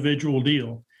own individual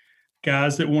deal.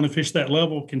 Guys that want to fish that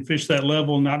level can fish that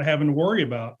level, not having to worry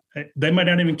about. They might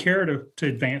not even care to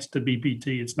advance to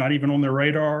BPT. It's not even on their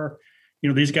radar.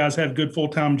 These guys have good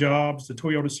full-time jobs. The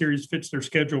Toyota Series fits their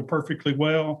schedule perfectly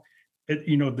well.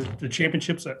 The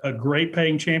championship's a great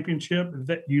paying championship.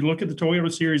 That you look at the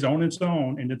Toyota Series on its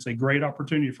own, and it's a great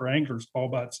opportunity for anglers all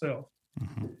by itself.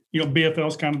 Mm-hmm. BFL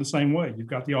is kind of the same way. You've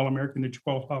got the All-American that you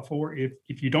qualify for.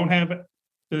 If you don't have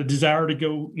the desire to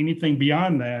go anything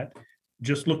beyond that,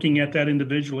 just looking at that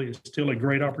individually is still a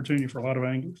great opportunity for a lot of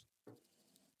anglers.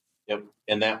 Yep,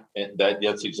 and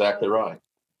that's exactly right.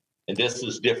 And this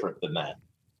is different than that.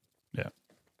 Yeah.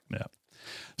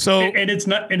 So, and it's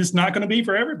not going to be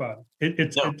for everybody.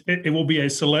 It will be a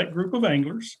select group of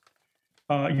anglers.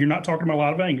 You're not talking about a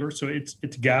lot of anglers, so it's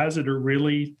guys that are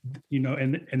really,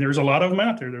 and there's a lot of them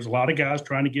out there. There's a lot of guys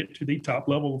trying to get to the top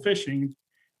level of fishing.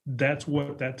 That's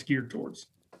what that's geared towards.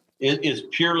 It is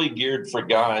purely geared for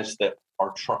guys that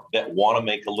that want to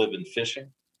make a living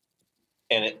fishing,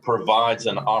 and it provides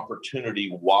an opportunity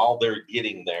while they're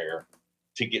getting there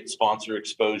to get sponsor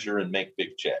exposure and make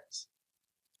big checks.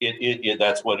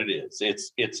 That's what it is.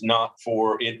 It's not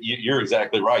for it. You're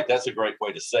exactly right. That's a great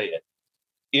way to say it.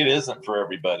 It isn't for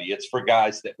everybody. It's for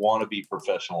guys that want to be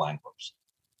professional anglers.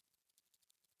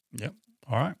 Yep.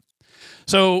 All right.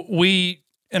 So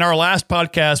in our last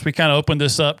podcast, we kind of opened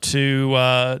this up to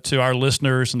our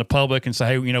listeners and the public and say,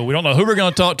 hey, we don't know who we're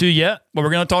going to talk to yet, but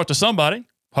we're going to talk to somebody,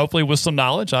 hopefully with some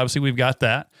knowledge. Obviously, we've got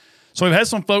that. So we've had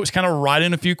some folks kind of write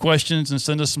in a few questions and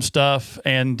send us some stuff,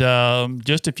 and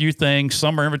just a few things.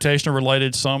 Some are invitational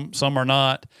related, some are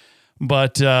not.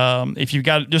 But if you've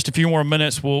got just a few more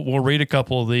minutes, we'll read a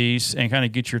couple of these and kind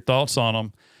of get your thoughts on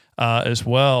them as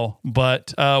well.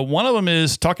 But one of them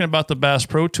is talking about the Bass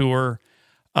Pro Tour.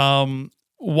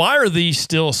 Why are these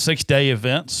still 6-day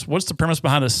events? What's the premise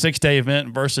behind a 6-day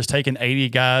event versus taking 80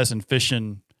 guys and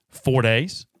fishing 4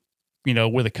 days,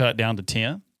 with a cut down to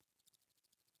 10?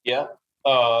 Yeah.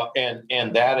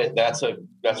 And that's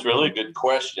really a good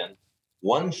question.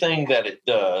 One thing that it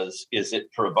does is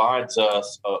it provides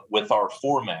us with our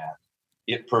format,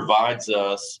 it provides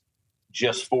us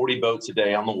just 40 boats a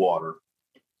day on the water.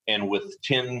 And with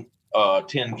 10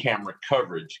 camera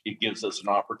coverage, it gives us an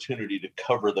opportunity to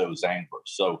cover those anglers.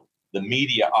 So the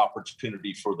media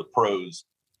opportunity for the pros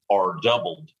are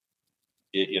doubled,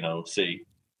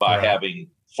 by having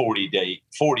 40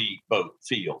 boat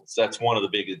fields. That's one of the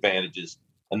big advantages.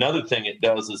 Another thing it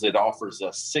does is it offers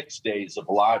us 6 days of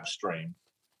live stream,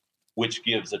 which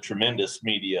gives a tremendous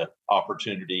media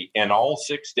opportunity. And all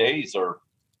 6 days are,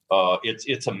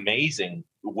 it's amazing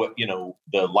what,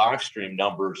 the live stream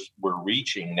numbers we're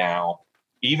reaching now,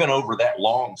 even over that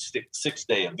long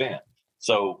 6-day event.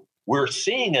 So we're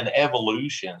seeing an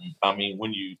evolution. I mean,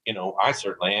 when I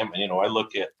certainly am,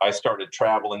 I started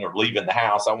traveling or leaving the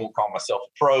house. I won't call myself a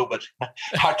pro, but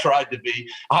I tried to be.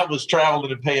 I was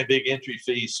traveling and paying big entry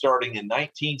fees starting in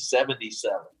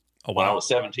 1977 when I was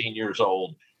 17 years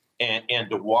old. And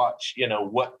to watch,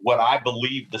 what I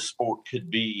believe the sport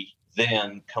could be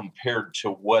then compared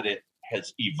to what it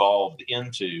has evolved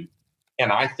into.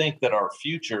 And I think that our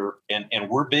future, and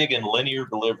we're big in linear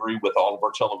delivery with all of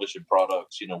our television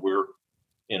products. We're,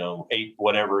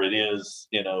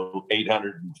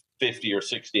 850 or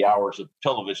 60 hours of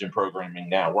television programming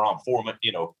now. We're on format,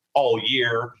 all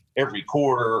year, every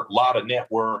quarter, a lot of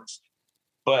networks.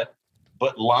 But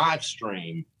live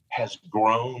stream has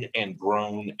grown and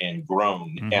grown and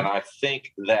grown. Mm-hmm. And I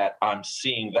think that I'm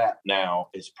seeing that now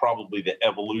is probably the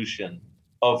evolution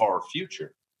of our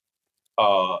future.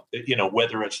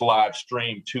 Whether it's live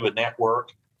stream to a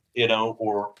network,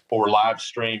 or live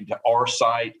stream to our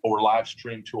site or live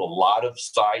stream to a lot of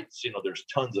sites, there's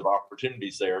tons of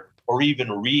opportunities there, or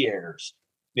even re-airs,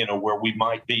 where we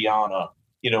might be on a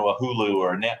Hulu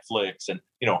or a Netflix and,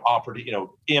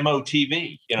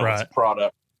 MOTV, right. It's a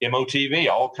product, MOTV,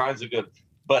 all kinds of good.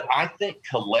 But I think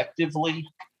collectively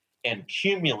and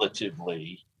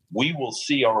cumulatively, we will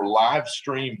see our live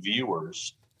stream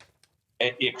viewers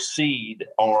exceed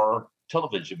our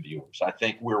television viewers. I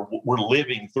think we're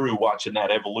living through watching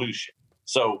that evolution.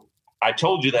 So I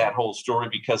told you that whole story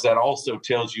because that also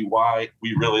tells you why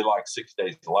we really like 6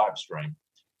 days of live stream.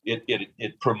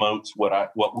 It promotes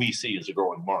what we see as a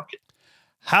growing market.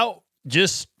 How,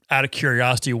 just out of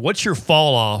curiosity, what's your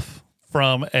fall off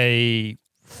from a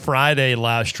Friday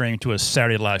live stream to a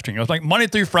Saturday live stream? It was like Monday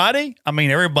through Friday. I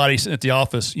mean, everybody's at the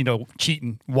office,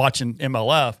 cheating, watching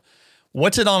MLF.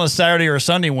 What's it on a Saturday or a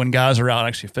Sunday when guys are out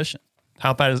actually fishing?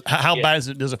 How bad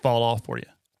does it fall off for you?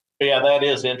 Yeah, that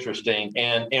is interesting.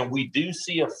 And we do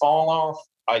see a fall off.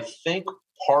 I think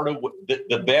part of what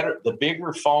the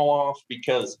bigger fall off,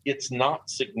 because it's not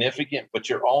significant, but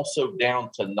you're also down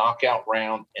to knockout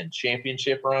round and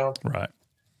championship round. Right.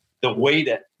 The way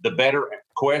that the better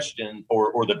question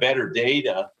or the better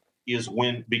data is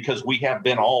because we have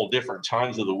been all different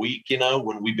times of the week,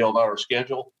 when we build out our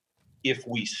schedule. If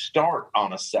we start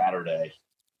on a Saturday,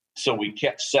 so we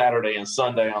catch Saturday and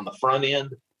Sunday on the front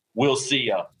end, we'll see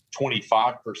a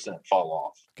 25% fall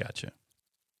off. Gotcha.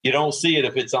 You don't see it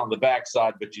if it's on the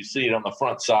backside, but you see it on the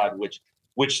front side,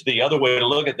 which the other way to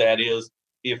look at that is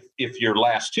if your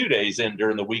last 2 days in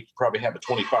during the week, you probably have a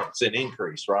 25%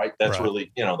 increase, right? That's right.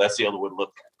 Really, that's the other way to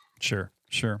look at it.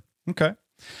 Sure. Okay.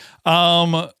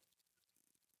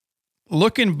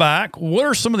 Looking back, what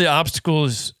are some of the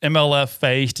obstacles MLF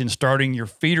faced in starting your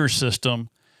feeder system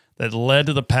that led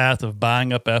to the path of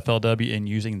buying up FLW and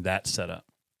using that setup?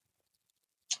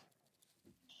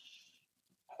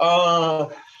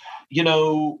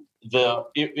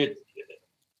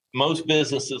 Most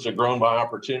businesses are grown by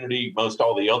opportunity. Most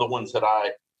all the other ones that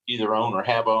I either own or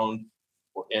have owned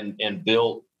and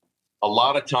built, a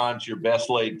lot of times your best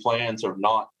laid plans are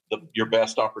not your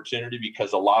best opportunity,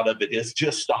 because a lot of it is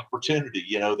just opportunity,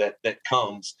 that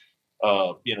comes.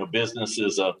 Business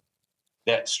is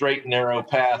that straight and narrow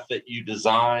path that you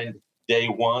designed day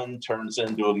one turns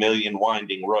into a million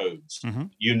winding roads. Mm-hmm.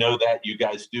 That you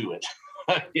guys do it.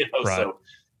 Right. So,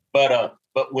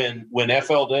 but when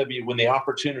FLW, when the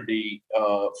opportunity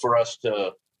for us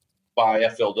to buy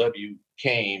FLW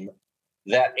came,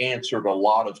 that answered a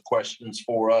lot of questions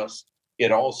for us.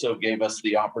 It also gave us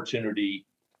the opportunity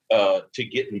to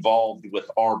get involved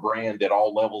with our brand at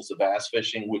all levels of bass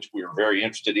fishing, which we were very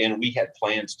interested in. We had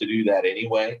plans to do that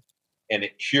anyway, and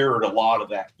it cured a lot of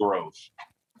that growth.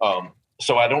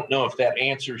 So I don't know if that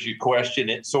answers your question.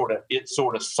 It sort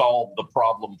of solved the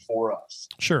problem for us.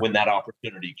 Sure. When that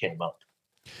opportunity came up.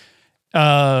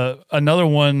 Another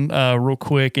one, real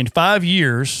quick. In 5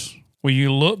 years, will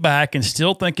you look back and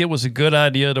still think it was a good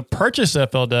idea to purchase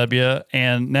FLW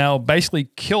and now basically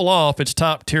kill off its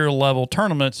top tier level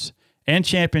tournaments and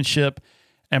championship,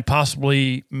 and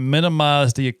possibly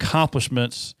minimize the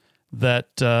accomplishments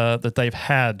that they've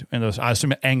had in those, I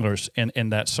assume, anglers in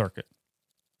that circuit?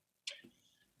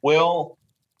 Well,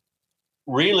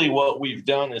 really what we've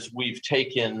done is we've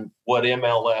taken what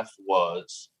MLF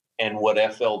was and what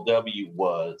FLW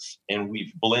was, and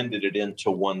we've blended it into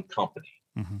one company.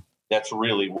 Mm-hmm. That's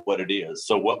really what it is.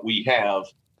 So what we have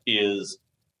is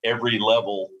every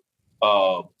level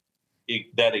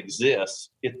that exists.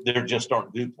 There just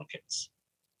aren't duplicates.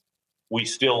 We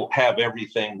still have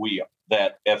everything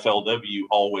that FLW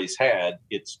always had.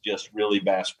 It's just really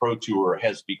Bass Pro Tour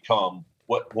has become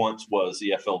what once was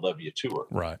the FLW Tour.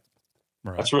 Right.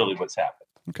 That's really what's happened.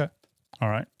 Okay. All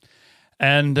right.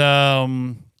 And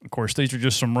of course, these are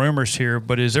just some rumors here,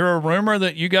 but is there a rumor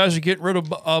that you guys are getting rid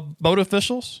of boat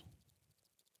officials?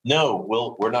 No,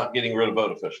 we're not getting rid of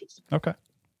boat officials. Okay.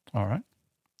 All right.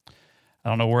 I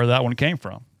don't know where that one came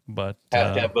from, but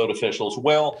have to have boat officials.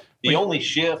 Well, the only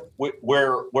shift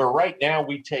where right now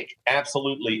we take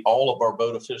absolutely all of our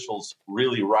boat officials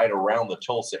really right around the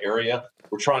Tulsa area.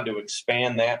 We're trying to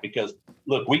expand that because,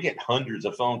 look, we get hundreds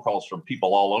of phone calls from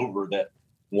people all over that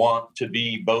want to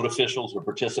be boat officials or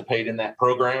participate in that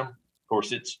program. Of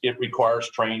course, it requires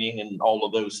training and all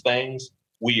of those things.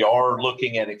 We are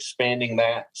looking at expanding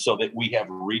that so that we have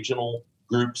regional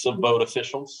groups of boat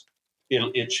officials.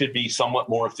 It should be somewhat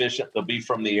more efficient. They'll be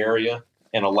from the area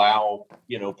and allow,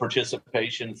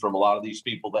 participation from a lot of these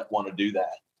people that want to do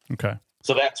that. Okay.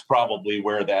 So that's probably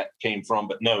where that came from.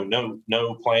 But no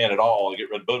plan at all to get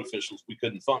rid of boat officials. We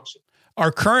couldn't function.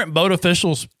 Are current boat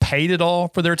officials paid at all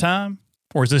for their time,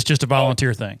 or is this just a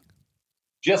volunteer thing?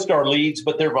 Just our leads,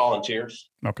 but they're volunteers.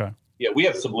 Okay. Yeah, we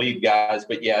have some lead guys,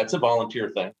 but yeah, it's a volunteer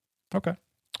thing. Okay.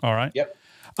 All right. Yep.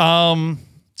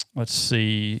 Let's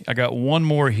see. I got one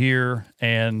more here,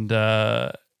 and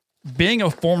being a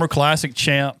former classic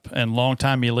champ and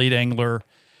longtime elite angler,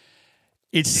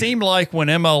 it seemed like when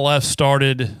MLF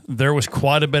started, there was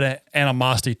quite a bit of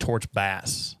animosity towards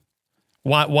bass.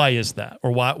 Why is that,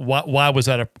 or why was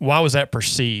that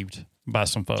perceived by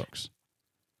some folks?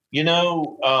 And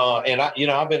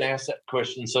I've been asked that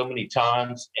question so many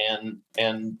times,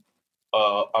 and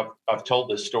I've told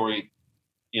this story,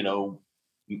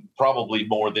 probably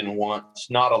more than once,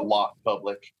 not a lot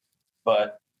public,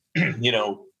 but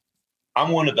I'm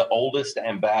one of the oldest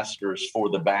ambassadors for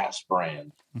the Bass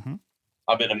brand. Mm-hmm.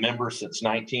 I've been a member since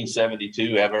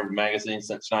 1972. Have every magazine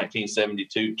since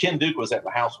 1972. Ken Duke was at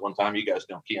my house one time. You guys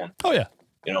know Ken. Oh yeah.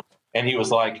 And he was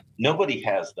like, nobody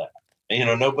has that.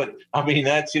 Nobody. I mean,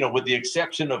 that's with the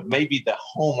exception of maybe the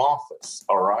home office.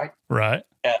 All right. Right.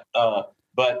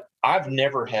 But I've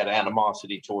never had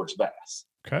animosity towards bass.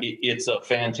 Okay. It's a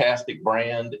fantastic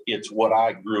brand. It's what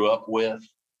I grew up with.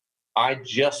 I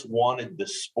just wanted the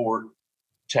sport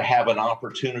to have an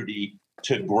opportunity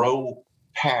to grow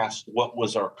past what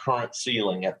was our current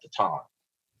ceiling at the time.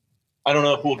 I don't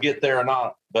know if we'll get there or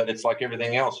not, but it's like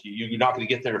everything else. You're not going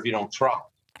to get there if you don't try.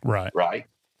 Right. Right.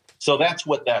 So that's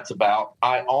what that's about.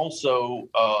 I also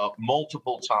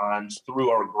multiple times through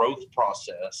our growth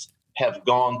process have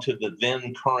gone to the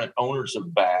then current owners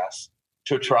of Bass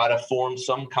to try to form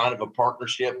some kind of a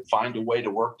partnership, find a way to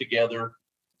work together.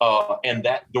 And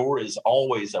that door is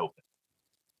always open.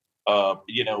 I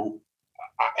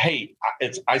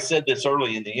said this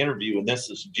early in the interview, and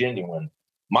this is genuine.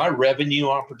 My revenue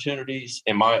opportunities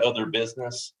in my other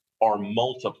business are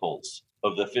multiples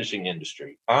of the fishing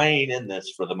industry. I ain't in this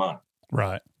for the money.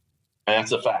 Right. And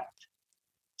that's a fact.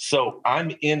 So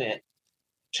I'm in it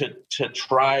to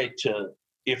try to,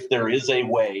 if there is a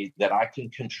way that I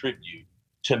can contribute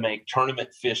to make tournament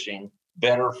fishing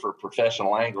better for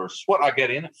professional anglers, what I get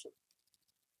in it for.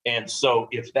 And so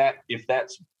if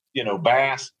that's,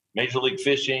 Bass, Major League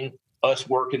Fishing, us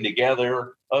working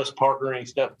together, us partnering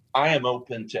stuff, I am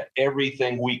open to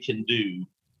everything we can do.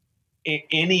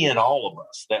 Any and all of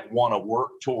us that want to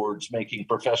work towards making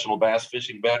professional bass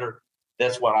fishing better,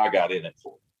 that's what I got in it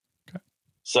for. Okay.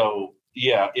 So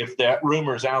yeah, if that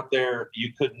rumor's out there,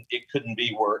 it couldn't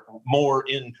be more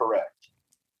incorrect.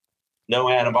 No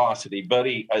animosity,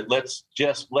 buddy. Let's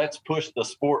push the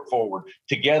sport forward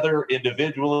together,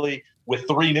 individually, with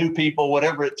 3 new people,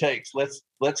 whatever it takes.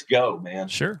 Let's go, man.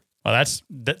 Sure. Well, that's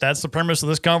the premise of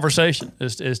this conversation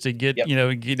is to get,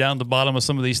 get down to the bottom of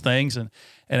some of these things and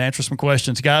answer some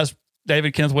questions. Guys,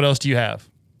 David, Kenneth, what else do you have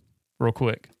real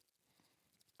quick?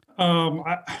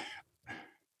 I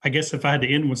guess if I had to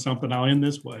end with something, I'll end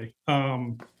this way.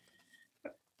 I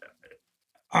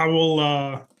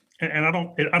will,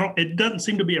 it doesn't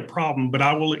seem to be a problem, but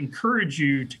I will encourage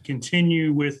you to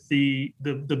continue with the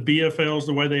BFLs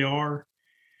the way they are.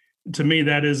 To me,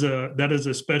 that is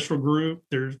a special group.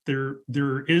 There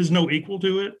is no equal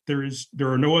to it.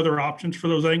 There are no other options for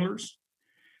those anglers.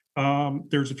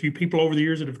 There's a few people over the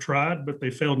years that have tried, but they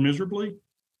failed miserably.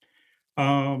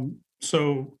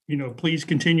 So please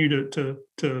continue to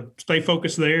stay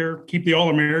focused there. Keep the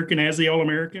All-American as the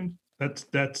All-American.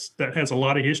 That has a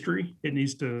lot of history. It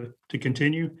needs to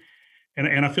continue.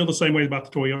 And I feel the same way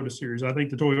about the Toyota Series. I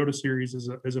think the Toyota Series is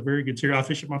a very good series. I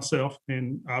fish it myself,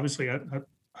 and obviously I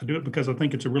do it because I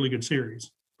think it's a really good series.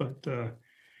 But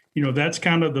that's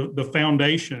kind of the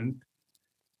foundation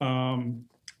or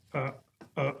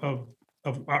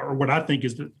what I think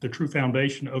is the true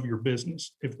foundation of your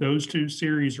business. If those 2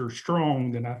 series are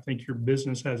strong, then I think your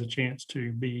business has a chance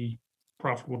to be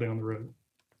profitable down the road.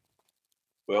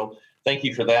 Well, thank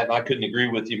you for that. And I couldn't agree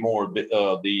with you more. But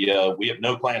we have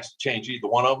no plans to change either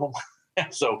one of them.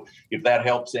 So if that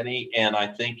helps any, and I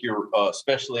think you're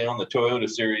especially on the Toyota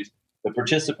Series, the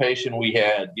participation we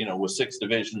had, with 6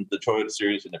 divisions, the Toyota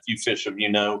Series, and a few fish of,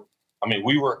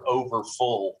 we were over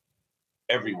full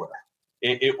everywhere.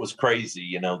 It was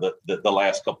crazy, the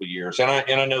last couple of years. And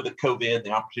I know that COVID,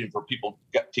 the opportunity for people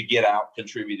to get out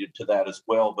contributed to that as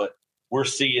well. But we're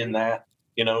seeing that,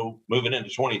 moving into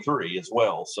 23 as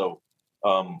well. So,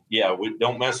 we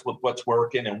don't mess with what's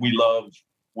working, and we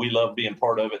love being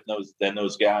part of it and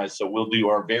those guys. So we'll do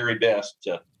our very best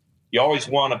you always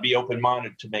want to be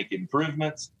open-minded to make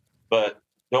improvements, but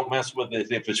don't mess with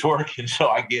it if it's working. So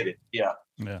I get it. Yeah.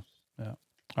 Yeah.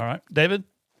 All right, David.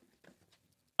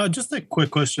 Just a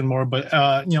quick question more, but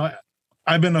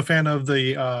I've been a fan of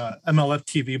the MLF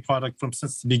TV product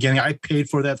since the beginning. I paid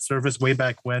for that service way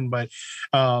back when, but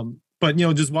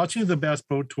just watching the Bass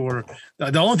Pro Tour,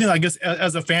 the only thing I guess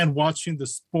as a fan watching the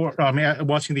sport,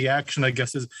 watching the action, I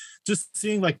guess, is just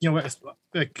seeing guys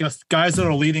that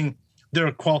are leading their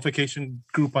qualification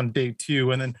group on day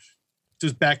 2, and then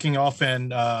just backing off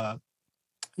and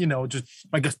just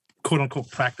I guess quote unquote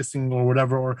practicing or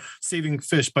whatever, or saving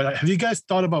fish. But have you guys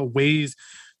thought about ways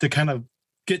to kind of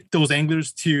get those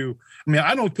anglers to?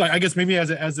 I guess maybe as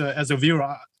a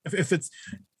viewer, if it's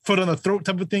foot on the throat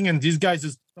type of thing, and these guys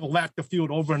just lap the field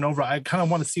over and over, I kind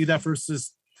of want to see that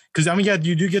versus because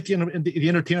you do get the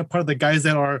entertainment part of the guys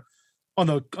that are on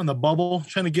the bubble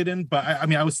trying to get in. But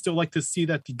I would still like to see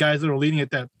that the guys that are leading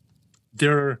it, that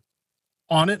they're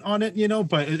on it,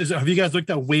 but have you guys looked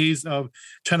at ways of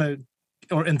trying to,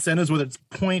 or incentives, whether it's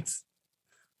points,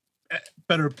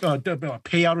 better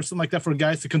payout or something like that for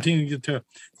guys to continue to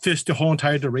fish the whole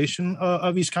entire duration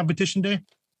of each competition day?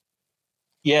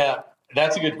 Yeah,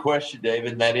 that's a good question,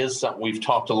 David. And that is something we've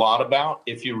talked a lot about.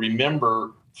 If you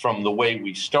remember from the way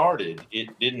we started,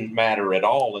 it didn't matter at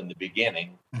all in the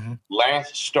beginning. Mm-hmm.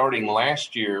 Starting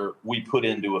last year, we put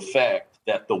into effect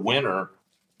that the winner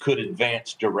could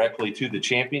advance directly to the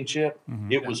championship.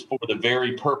 Mm-hmm. It was for the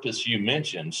very purpose you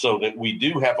mentioned, so that we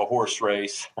do have a horse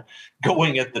race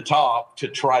going at the top to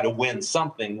try to win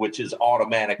something, which is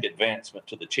automatic advancement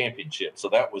to the championship. So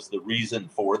that was the reason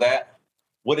for that.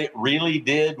 What it really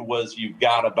did was you've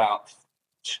got about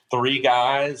 3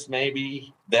 guys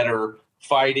maybe that are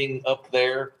fighting up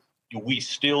there. We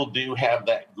still do have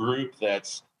that group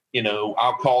that's,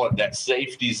 I'll call it that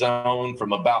safety zone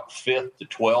from about 5th to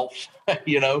 12th,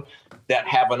 that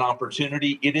have an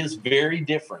opportunity. It is very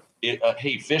different.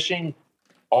 Hey, fishing,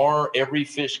 our Every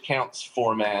Fish Counts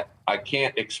format, I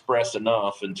can't express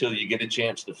enough until you get a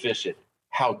chance to fish it,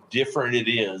 how different it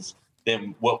is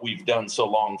than what we've done so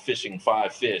long fishing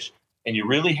 5 fish. And you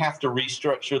really have to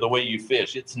restructure the way you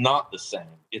fish. It's not the same.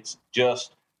 It's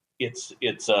just,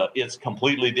 it's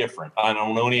completely different. I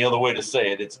don't know any other way to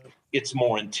say it. It's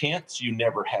more intense. You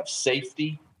never have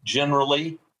safety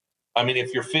generally. I mean,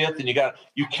 if you're 5th and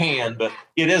you can, but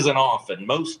it isn't often.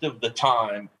 Most of the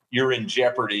time you're in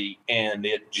jeopardy, and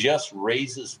it just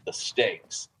raises the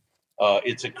stakes.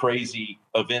 It's a crazy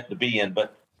event to be in,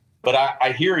 but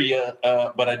I hear you,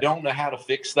 but I don't know how to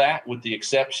fix that, with the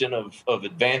exception of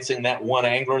advancing that one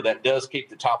angler that does keep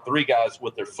the top 3 guys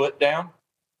with their foot down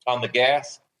on the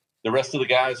gas. The rest of the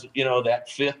guys, that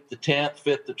 5th to 10th,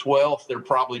 5th to 12th, they're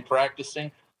probably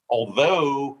practicing.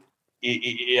 Although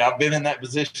I've been in that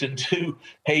position too.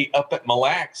 Hey, up at Mille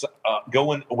Lacs,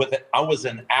 going with it, I was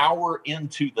an hour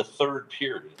into the 3rd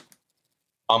period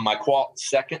on my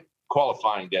second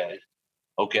qualifying day.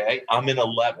 Okay, I'm in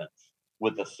 11th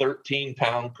with a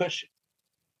 13-pound cushion.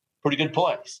 Pretty good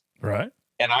place. Right.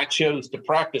 And I chose to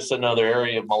practice another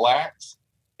area of Mille Lacs,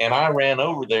 and I ran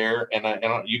over there, and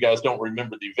you guys don't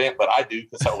remember the event, but I do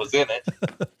because I was in it.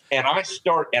 And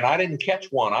I didn't catch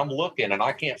one. I'm looking, and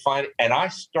I can't find it. And I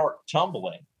start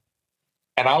tumbling,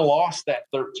 and I lost that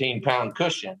 13-pound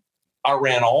cushion. I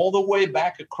ran all the way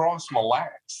back across Mille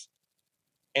Lacs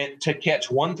and to catch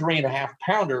one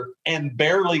 3.5-pounder and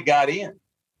barely got in.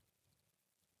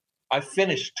 I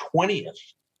finished 20th,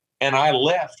 and I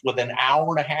left with an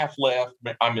hour and a half left.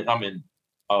 I'm in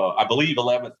I believe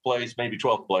 11th place, maybe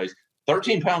 12th place,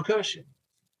 13-pound cushion.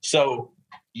 So,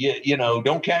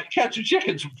 don't catch your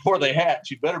chickens before they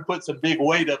hatch. You better put some big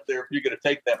weight up there if you're going to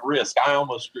take that risk. I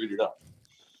almost screwed it up.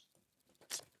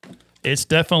 It's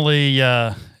definitely,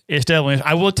 I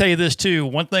will tell you this too.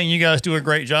 One thing you guys do a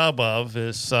great job of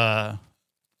is the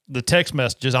text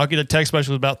messages. I'll get a text message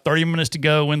with about 30 minutes to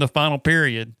go in the final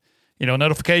period,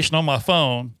 notification on my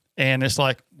phone. And it's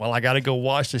like, well, I got to go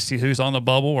watch to see who's on the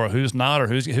bubble or who's not, or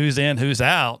who's in, who's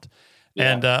out.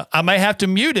 Yeah. And I may have to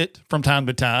mute it from time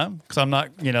to time because I'm not,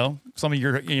 some of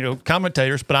your,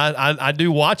 commentators, but I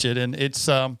do watch it, and it's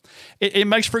it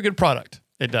makes for a good product.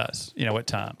 It does, at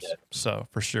times. Yeah. So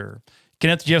for sure.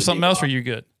 Kenneth, do you have something else, or are you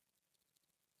good?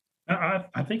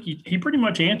 I think he pretty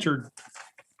much answered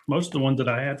most of the ones that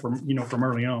I had from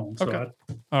early on. So okay.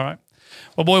 All right.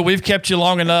 Well, boy, we've kept you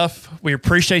long enough. We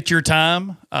appreciate your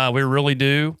time. We really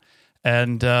do.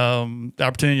 And the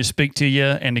opportunity to speak to you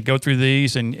and to go through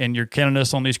these and your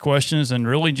candidness on these questions, and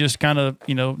really just kind of,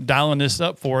 dialing this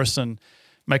up for us and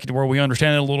make it to where we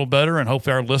understand it a little better, and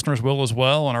hopefully our listeners will as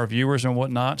well, and our viewers and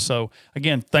whatnot. So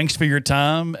again, thanks for your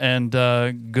time, and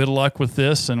good luck with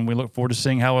this. And we look forward to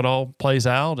seeing how it all plays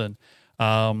out. And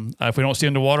if we don't see you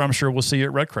in the water, I'm sure we'll see you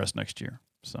at Redcrest next year.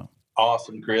 So.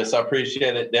 Awesome, Chris. I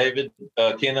appreciate it. David,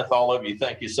 Kenneth, all of you,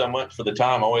 thank you so much for the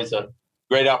time. Always a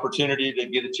great opportunity to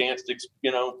get a chance to,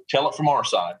 tell it from our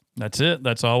side. That's it.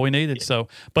 That's all we needed. Yeah. So,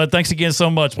 but thanks again so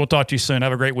much. We'll talk to you soon.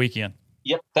 Have a great weekend.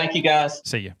 Yep. Thank you, guys.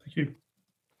 See you. Thank you.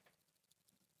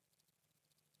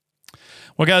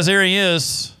 Well, guys, there he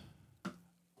is.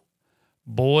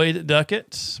 Boyd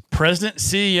Duckett, President,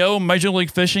 CEO, Major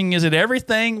League Fishing. Is it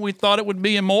everything we thought it would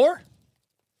be and more?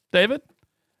 David?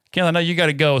 Ken, I know you got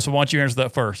to go, so why don't you answer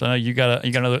that first? I know you got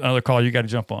another call you got to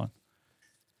jump on.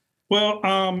 Well,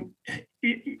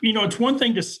 it's one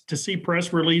thing to see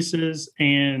press releases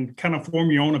and kind of form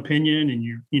your own opinion, and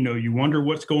you wonder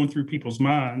what's going through people's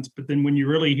minds. But then when you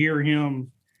really hear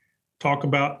him talk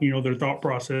about their thought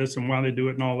process and why they do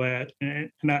it and all that,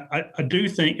 and I do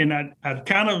think, and I'd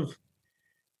kind of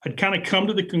come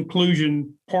to the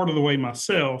conclusion part of the way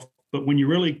myself. But when you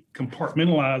really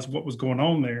compartmentalize what was going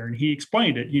on there, and he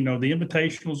explained it, the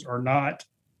invitationals are not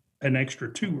an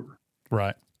extra tour.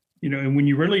 Right. And when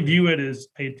you really view it as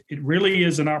it really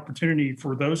is an opportunity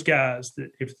for those guys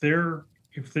that if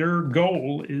their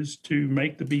goal is to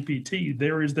make the BPT,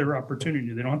 there is their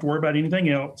opportunity. They don't have to worry about anything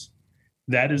else.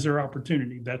 That is their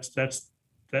opportunity. That's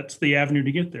the avenue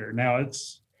to get there. Now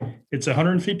it's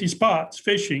 150 spots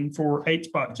fishing for 8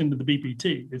 spots into the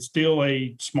BPT. It's still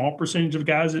a small percentage of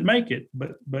guys that make it,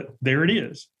 but there it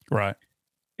is. Right.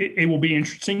 It will be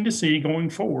interesting to see going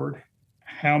forward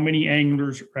how many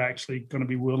anglers are actually going to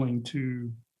be willing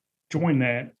to join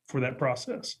that for that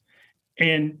process.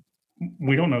 And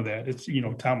we don't know that. It's,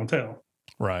 time will tell.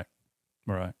 Right.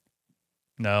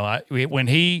 No, when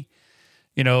he,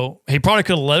 he probably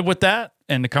could have led with that,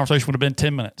 and the conversation would have been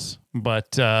 10 minutes.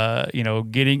 But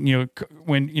getting,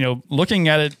 when looking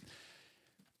at it,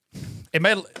 it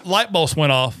made light bulbs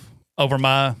went off over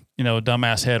my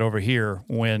dumbass head over here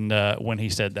when he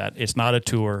said that. It's not a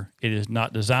tour. It is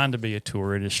not designed to be a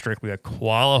tour. It is strictly a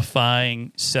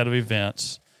qualifying set of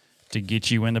events to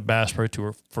get you in the Bass Pro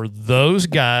Tour for those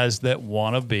guys that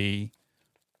want to be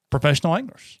professional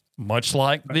anglers, much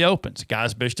like the Opens.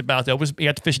 Guys bitched about the Opens. You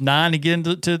have to fish 9 to get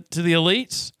into to the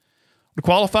elites to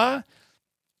qualify.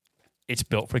 It's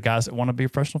built for guys that want to be a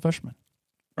professional fisherman.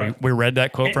 Right. We read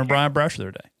that quote from Brian Brasher the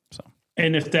other day. So,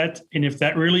 and if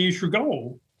that really is your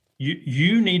goal,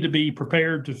 you need to be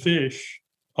prepared to fish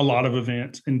a lot of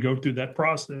events and go through that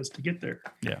process to get there.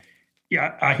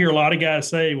 Yeah, I hear a lot of guys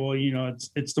say, well,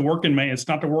 it's the working man. It's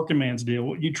not the working man's deal.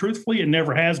 Well, truthfully, it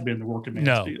never has been the working man's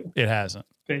deal. No, it hasn't.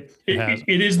 Okay?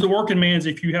 It is the working man's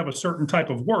if you have a certain type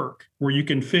of work where you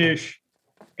can fish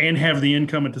and have the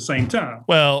income at the same time.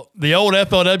 Well, the old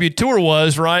FLW tour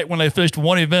was, right, when they fished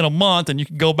one event a month and you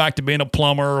could go back to being a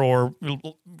plumber or,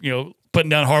 putting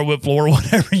down hardwood floor or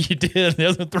whatever you did the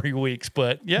other 3 weeks.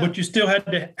 But, yeah. But you still had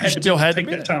to take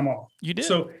that time off. You did.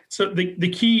 So the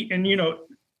key, and,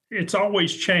 it's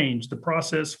always changed the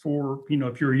process for,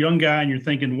 if you're a young guy and you're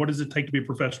thinking, what does it take to be a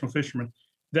professional fisherman?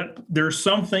 That there are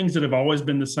some things that have always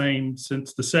been the same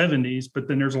since the 70s, but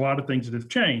then there's a lot of things that have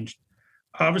changed.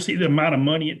 Obviously, the amount of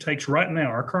money it takes right now,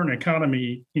 our current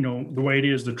economy, the way it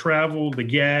is, the travel, the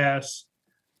gas,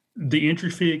 the entry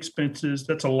fee expenses,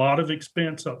 that's a lot of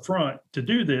expense up front to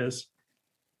do this.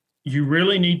 You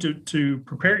really need to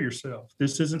prepare yourself.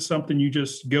 This isn't something you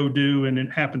just go do and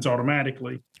it happens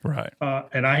automatically. Right.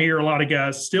 And I hear a lot of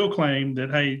guys still claim that,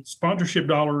 hey, sponsorship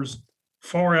dollars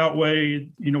far outweigh,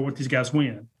 what these guys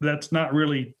win. That's not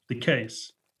really the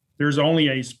case. There's only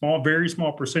a very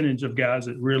small percentage of guys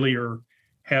that really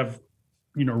have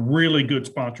really good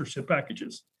sponsorship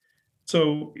packages.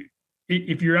 So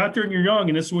if you're out there and you're young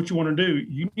and this is what you want to do,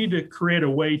 you need to create a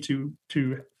way to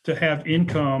have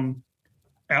income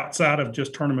outside of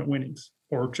just tournament winnings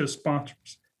or just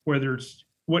sponsors, whether it's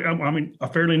a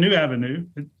fairly new avenue.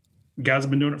 Guys have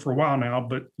been doing it for a while now,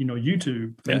 but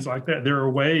YouTube, things like that. There are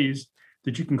ways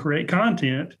that you can create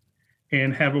content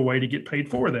and have a way to get paid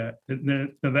for that.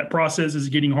 And that process is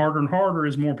getting harder and harder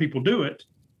as more people do it,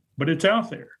 but it's out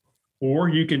there. Or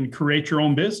you can create your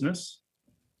own business,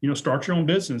 start your own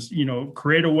business,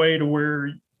 create a way to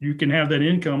where you can have that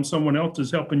income. Someone else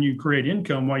is helping you create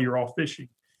income while you're off fishing.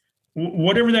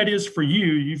 Whatever that is for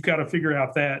you, you've got to figure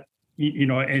out that,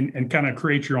 and kind of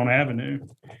create your own avenue.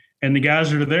 And the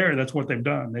guys that are there, that's what they've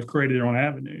done. They've created their own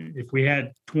avenue. If we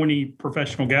had 20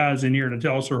 professional guys in here to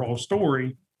tell us their whole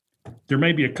story, there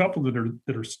may be a couple that are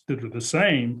the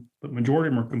same, but majority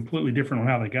of them are completely different on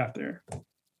how they got there.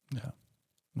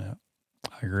 Yeah,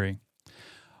 I agree.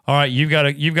 All right, you've got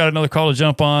another call to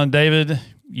jump on, David.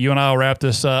 You and I will wrap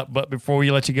this up, but before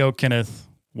we let you go, Kenneth,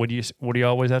 what do you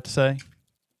always have to say?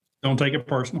 Don't take it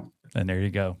personal. And there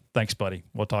you go. Thanks, buddy.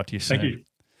 We'll talk to you soon. Thank you,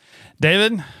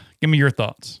 David. Give me your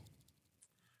thoughts.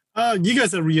 You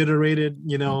guys have reiterated,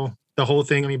 the whole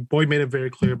thing. I mean, Boyd made it very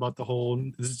clear about the whole.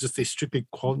 This is just a strictly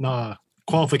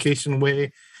qualification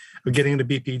way of getting into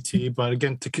BPT. But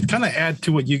again, to kind of add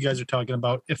to what you guys are talking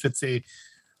about, if it's a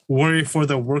worry for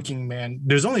the working man,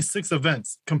 there's only 6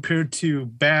 events compared to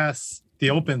Bass, the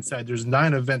Open side. There's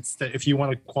 9 events that if you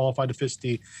want to qualify to fish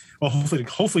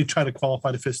hopefully try to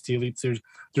qualify to fish the elites.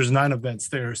 There's 9 events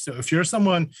there. So if you're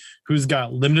someone who's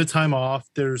got limited time off,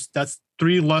 that's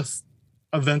 3 less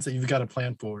events that you've got to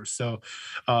plan for. So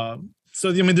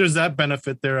there's that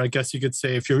benefit there. I guess you could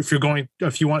say if your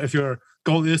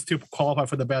goal is to qualify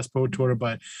for the Bass Pro Tour,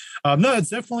 but no, it's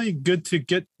definitely good to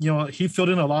get. He filled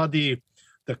in a lot of the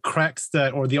cracks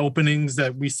or the openings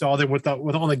that we saw there with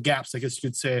all the gaps, I guess you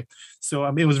could say. So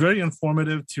it was very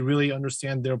informative to really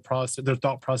understand their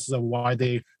thought process of why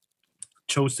they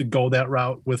chose to go that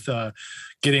route with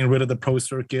getting rid of the pro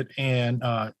circuit and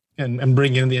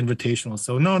bring in the invitational.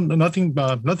 So no, nothing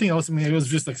else. I mean, it was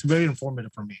just very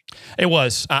informative for me. It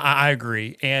was. I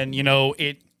agree. And,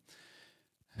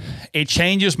 it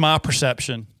changes my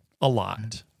perception a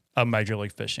lot of Major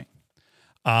League Fishing.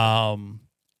 And,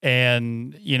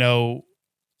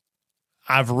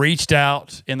 I've reached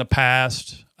out in the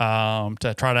past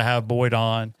to try to have Boyd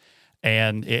on,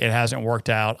 and it hasn't worked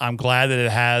out. I'm glad that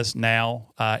it has now.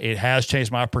 It has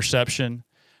changed my perception.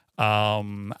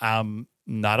 I'm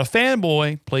not a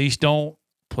fanboy. Please don't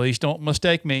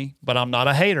mistake me, but I'm not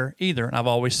a hater either. And I've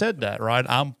always said that, right?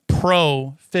 I'm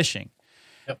pro fishing.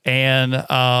 Yep. And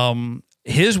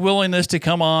his willingness to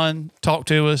come on, talk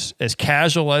to us, as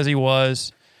casual as he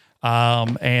was,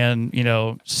 and, you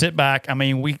know, sit back. I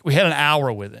mean, we had an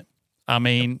hour with him. I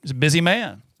mean, he's a busy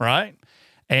man, right?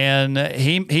 And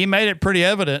he made it pretty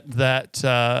evident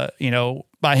that, you know,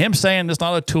 by him saying it's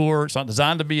not a tour, it's not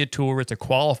designed to be a tour, it's a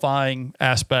qualifying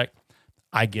aspect,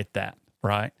 I get that,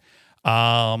 right?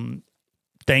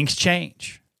 Things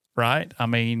change, right? I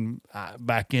mean,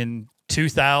 back in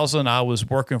 2000, I was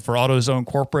working for AutoZone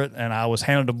Corporate, and I was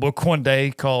handed a book one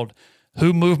day called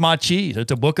Who Moved My Cheese?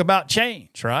 It's a book about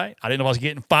change, right? I didn't know if I was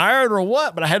getting fired or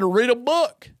what, but I had to read a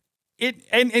book.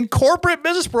 In corporate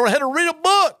business world, I had to read a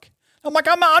book. I'm like,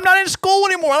 I'm not in school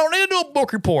anymore. I don't need to do a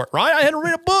book report, right? I had to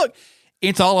read a book.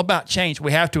 It's all about change.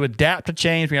 We have to adapt to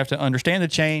change. We have to understand the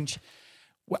change.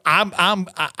 I'm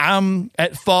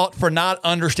at fault for not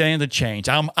understanding the change.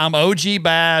 I'm OG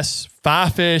bass,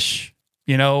 5 fish,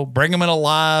 you know, bring them in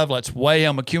alive. Let's weigh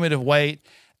them, accumulative weight.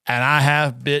 And I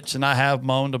have bitched and I have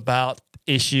moaned about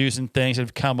issues and things that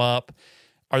have come up.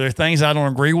 Are there things I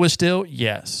don't agree with still?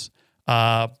 Yes.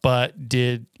 But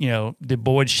did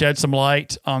Boyd shed some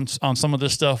light on some of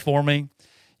this stuff for me?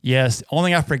 Yes. The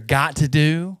only thing I forgot to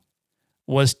do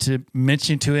was to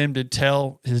mention to him to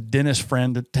tell his dentist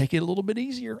friend to take it a little bit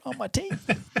easier on my teeth.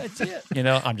 That's it. You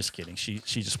know, I'm just kidding.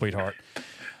 She's a sweetheart.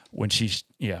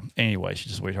 Anyway,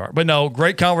 she's a sweetheart. But no,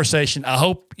 great conversation. I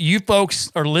hope you folks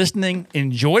are listening,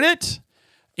 enjoyed it.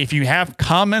 If you have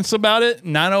comments about it,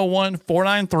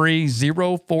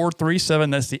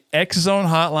 901-493-0437. That's the X Zone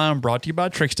hotline brought to you by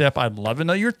Trickstep. I'd love to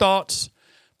know your thoughts.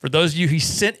 For those of you who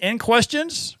sent in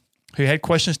questions, who had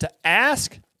questions to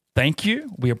ask, thank you.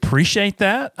 We appreciate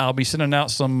that. I'll be sending out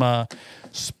some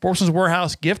Sportsman's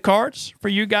Warehouse gift cards for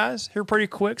you guys here pretty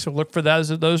quick. So look for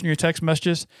those in your text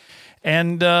messages.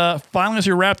 And finally, as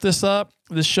we wrap this up,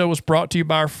 this show was brought to you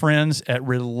by our friends at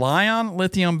Relion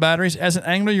Lithium Batteries. As an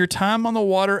angler, your time on the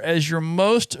water is your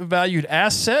most valued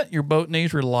asset. Your boat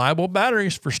needs reliable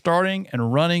batteries for starting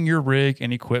and running your rig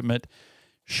and equipment.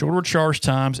 Shorter charge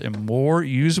times and more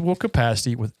usable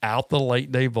capacity without the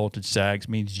late day voltage sags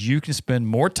means you can spend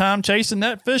more time chasing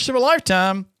that fish of a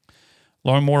lifetime.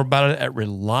 Learn more about it at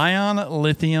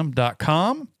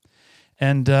RelionLithium.com.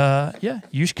 And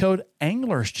use code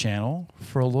Anglers Channel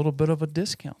for a little bit of a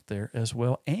discount there as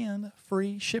well, and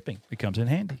free shipping becomes in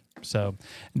handy. So,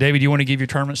 David, do you want to give your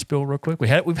tournament spiel real quick? We've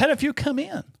had a few come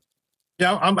in.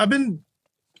 Yeah,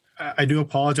 I do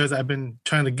apologize. I've been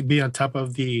trying to be on top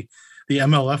of the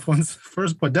MLF ones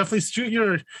first, but definitely shoot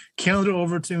your calendar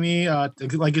over to me.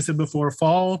 Like I said before,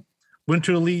 fall,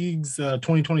 winter leagues,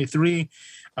 2023.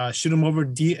 Shoot them over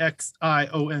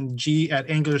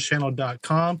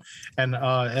DXIONG@anglerschannel.com, and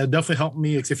it'll definitely help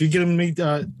me. If you get them me,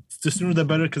 the sooner the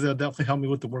better, because it'll definitely help me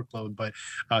with the workload. But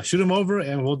shoot them over,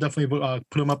 and we'll definitely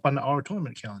put them up on our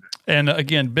tournament calendar. And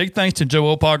again, big thanks to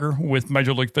Joe Opager with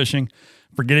Major League Fishing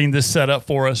for getting this set up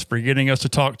for us, for getting us to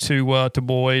talk to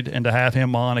Boyd and to have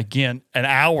him on again.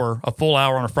 A full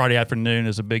hour on a Friday afternoon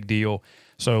is a big deal.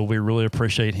 So we really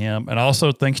appreciate him. And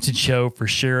also thanks to Joe for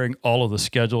sharing all of the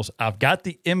schedules. I've got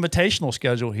the invitational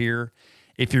schedule here.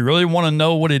 If you really want to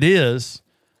know what it is,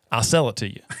 I'll sell it to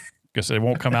you, because it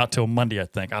won't come out till Monday, I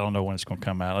think. I don't know when it's going to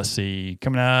come out. Let's see.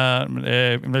 Coming out,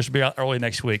 this should be out early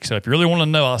next week. So if you really want to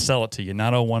know, I'll sell it to you.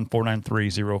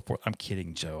 901-493-04. I'm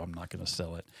kidding, Joe. I'm not going to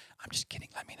sell it. I'm just kidding.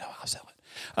 Let me know. I'll sell it.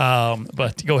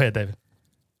 But go ahead, David.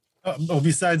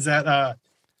 Besides that,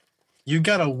 you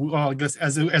got I guess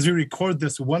as we record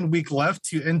this, 1 week left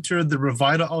to enter the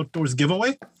Revita Outdoors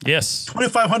giveaway. Yes,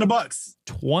 $2,500.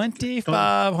 $2,500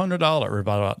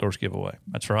 Revita Outdoors giveaway.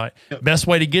 That's right. Yep. Best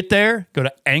way to get there: go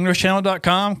to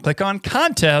anglerschannel.com, click on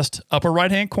contest, upper right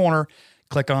hand corner,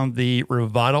 click on the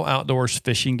Revita Outdoors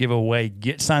fishing giveaway.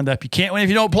 Get signed up. You can't win if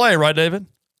you don't play, right, David?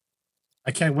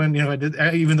 I can't win.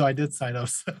 Even though I did sign up.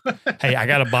 Hey, I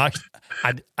got a box.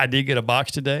 I did get a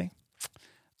box today.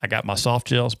 I got my soft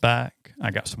gels back. I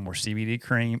got some more CBD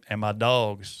cream, and my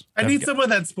dogs. I need some of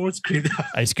that sports cream.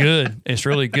 It's good. It's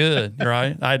really good,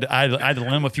 right? I had to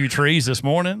limb a few trees this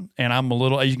morning, and I'm a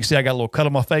little. As you can see, I got a little cut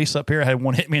on my face up here. I had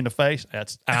one hit me in the face.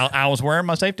 I was wearing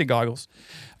my safety goggles,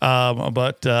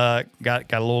 but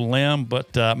got a little limb.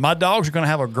 But my dogs are going to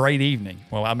have a great evening.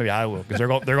 Well, maybe I will, because they're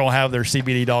going to have their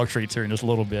CBD dog treats here in just a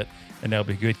little bit, and they'll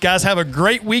be good. Guys, have a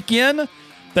great weekend.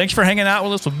 Thanks for hanging out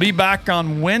with us. We'll be back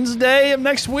on Wednesday of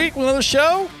next week with another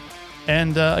show.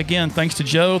 And again, thanks to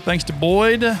Joe. Thanks to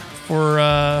Boyd.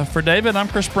 For David, I'm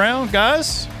Chris Brown.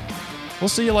 Guys, we'll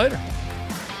see you later.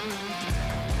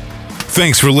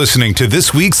 Thanks for listening to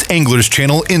this week's Anglers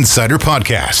Channel Insider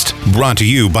Podcast. Brought to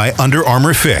you by Under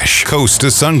Armour Fish, Costa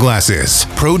Sunglasses,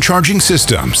 Pro Charging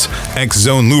Systems,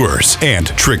 X-Zone Lures, and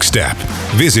Trickstep.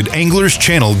 Visit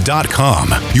anglerschannel.com,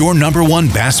 your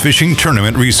 #1 bass fishing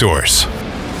tournament resource.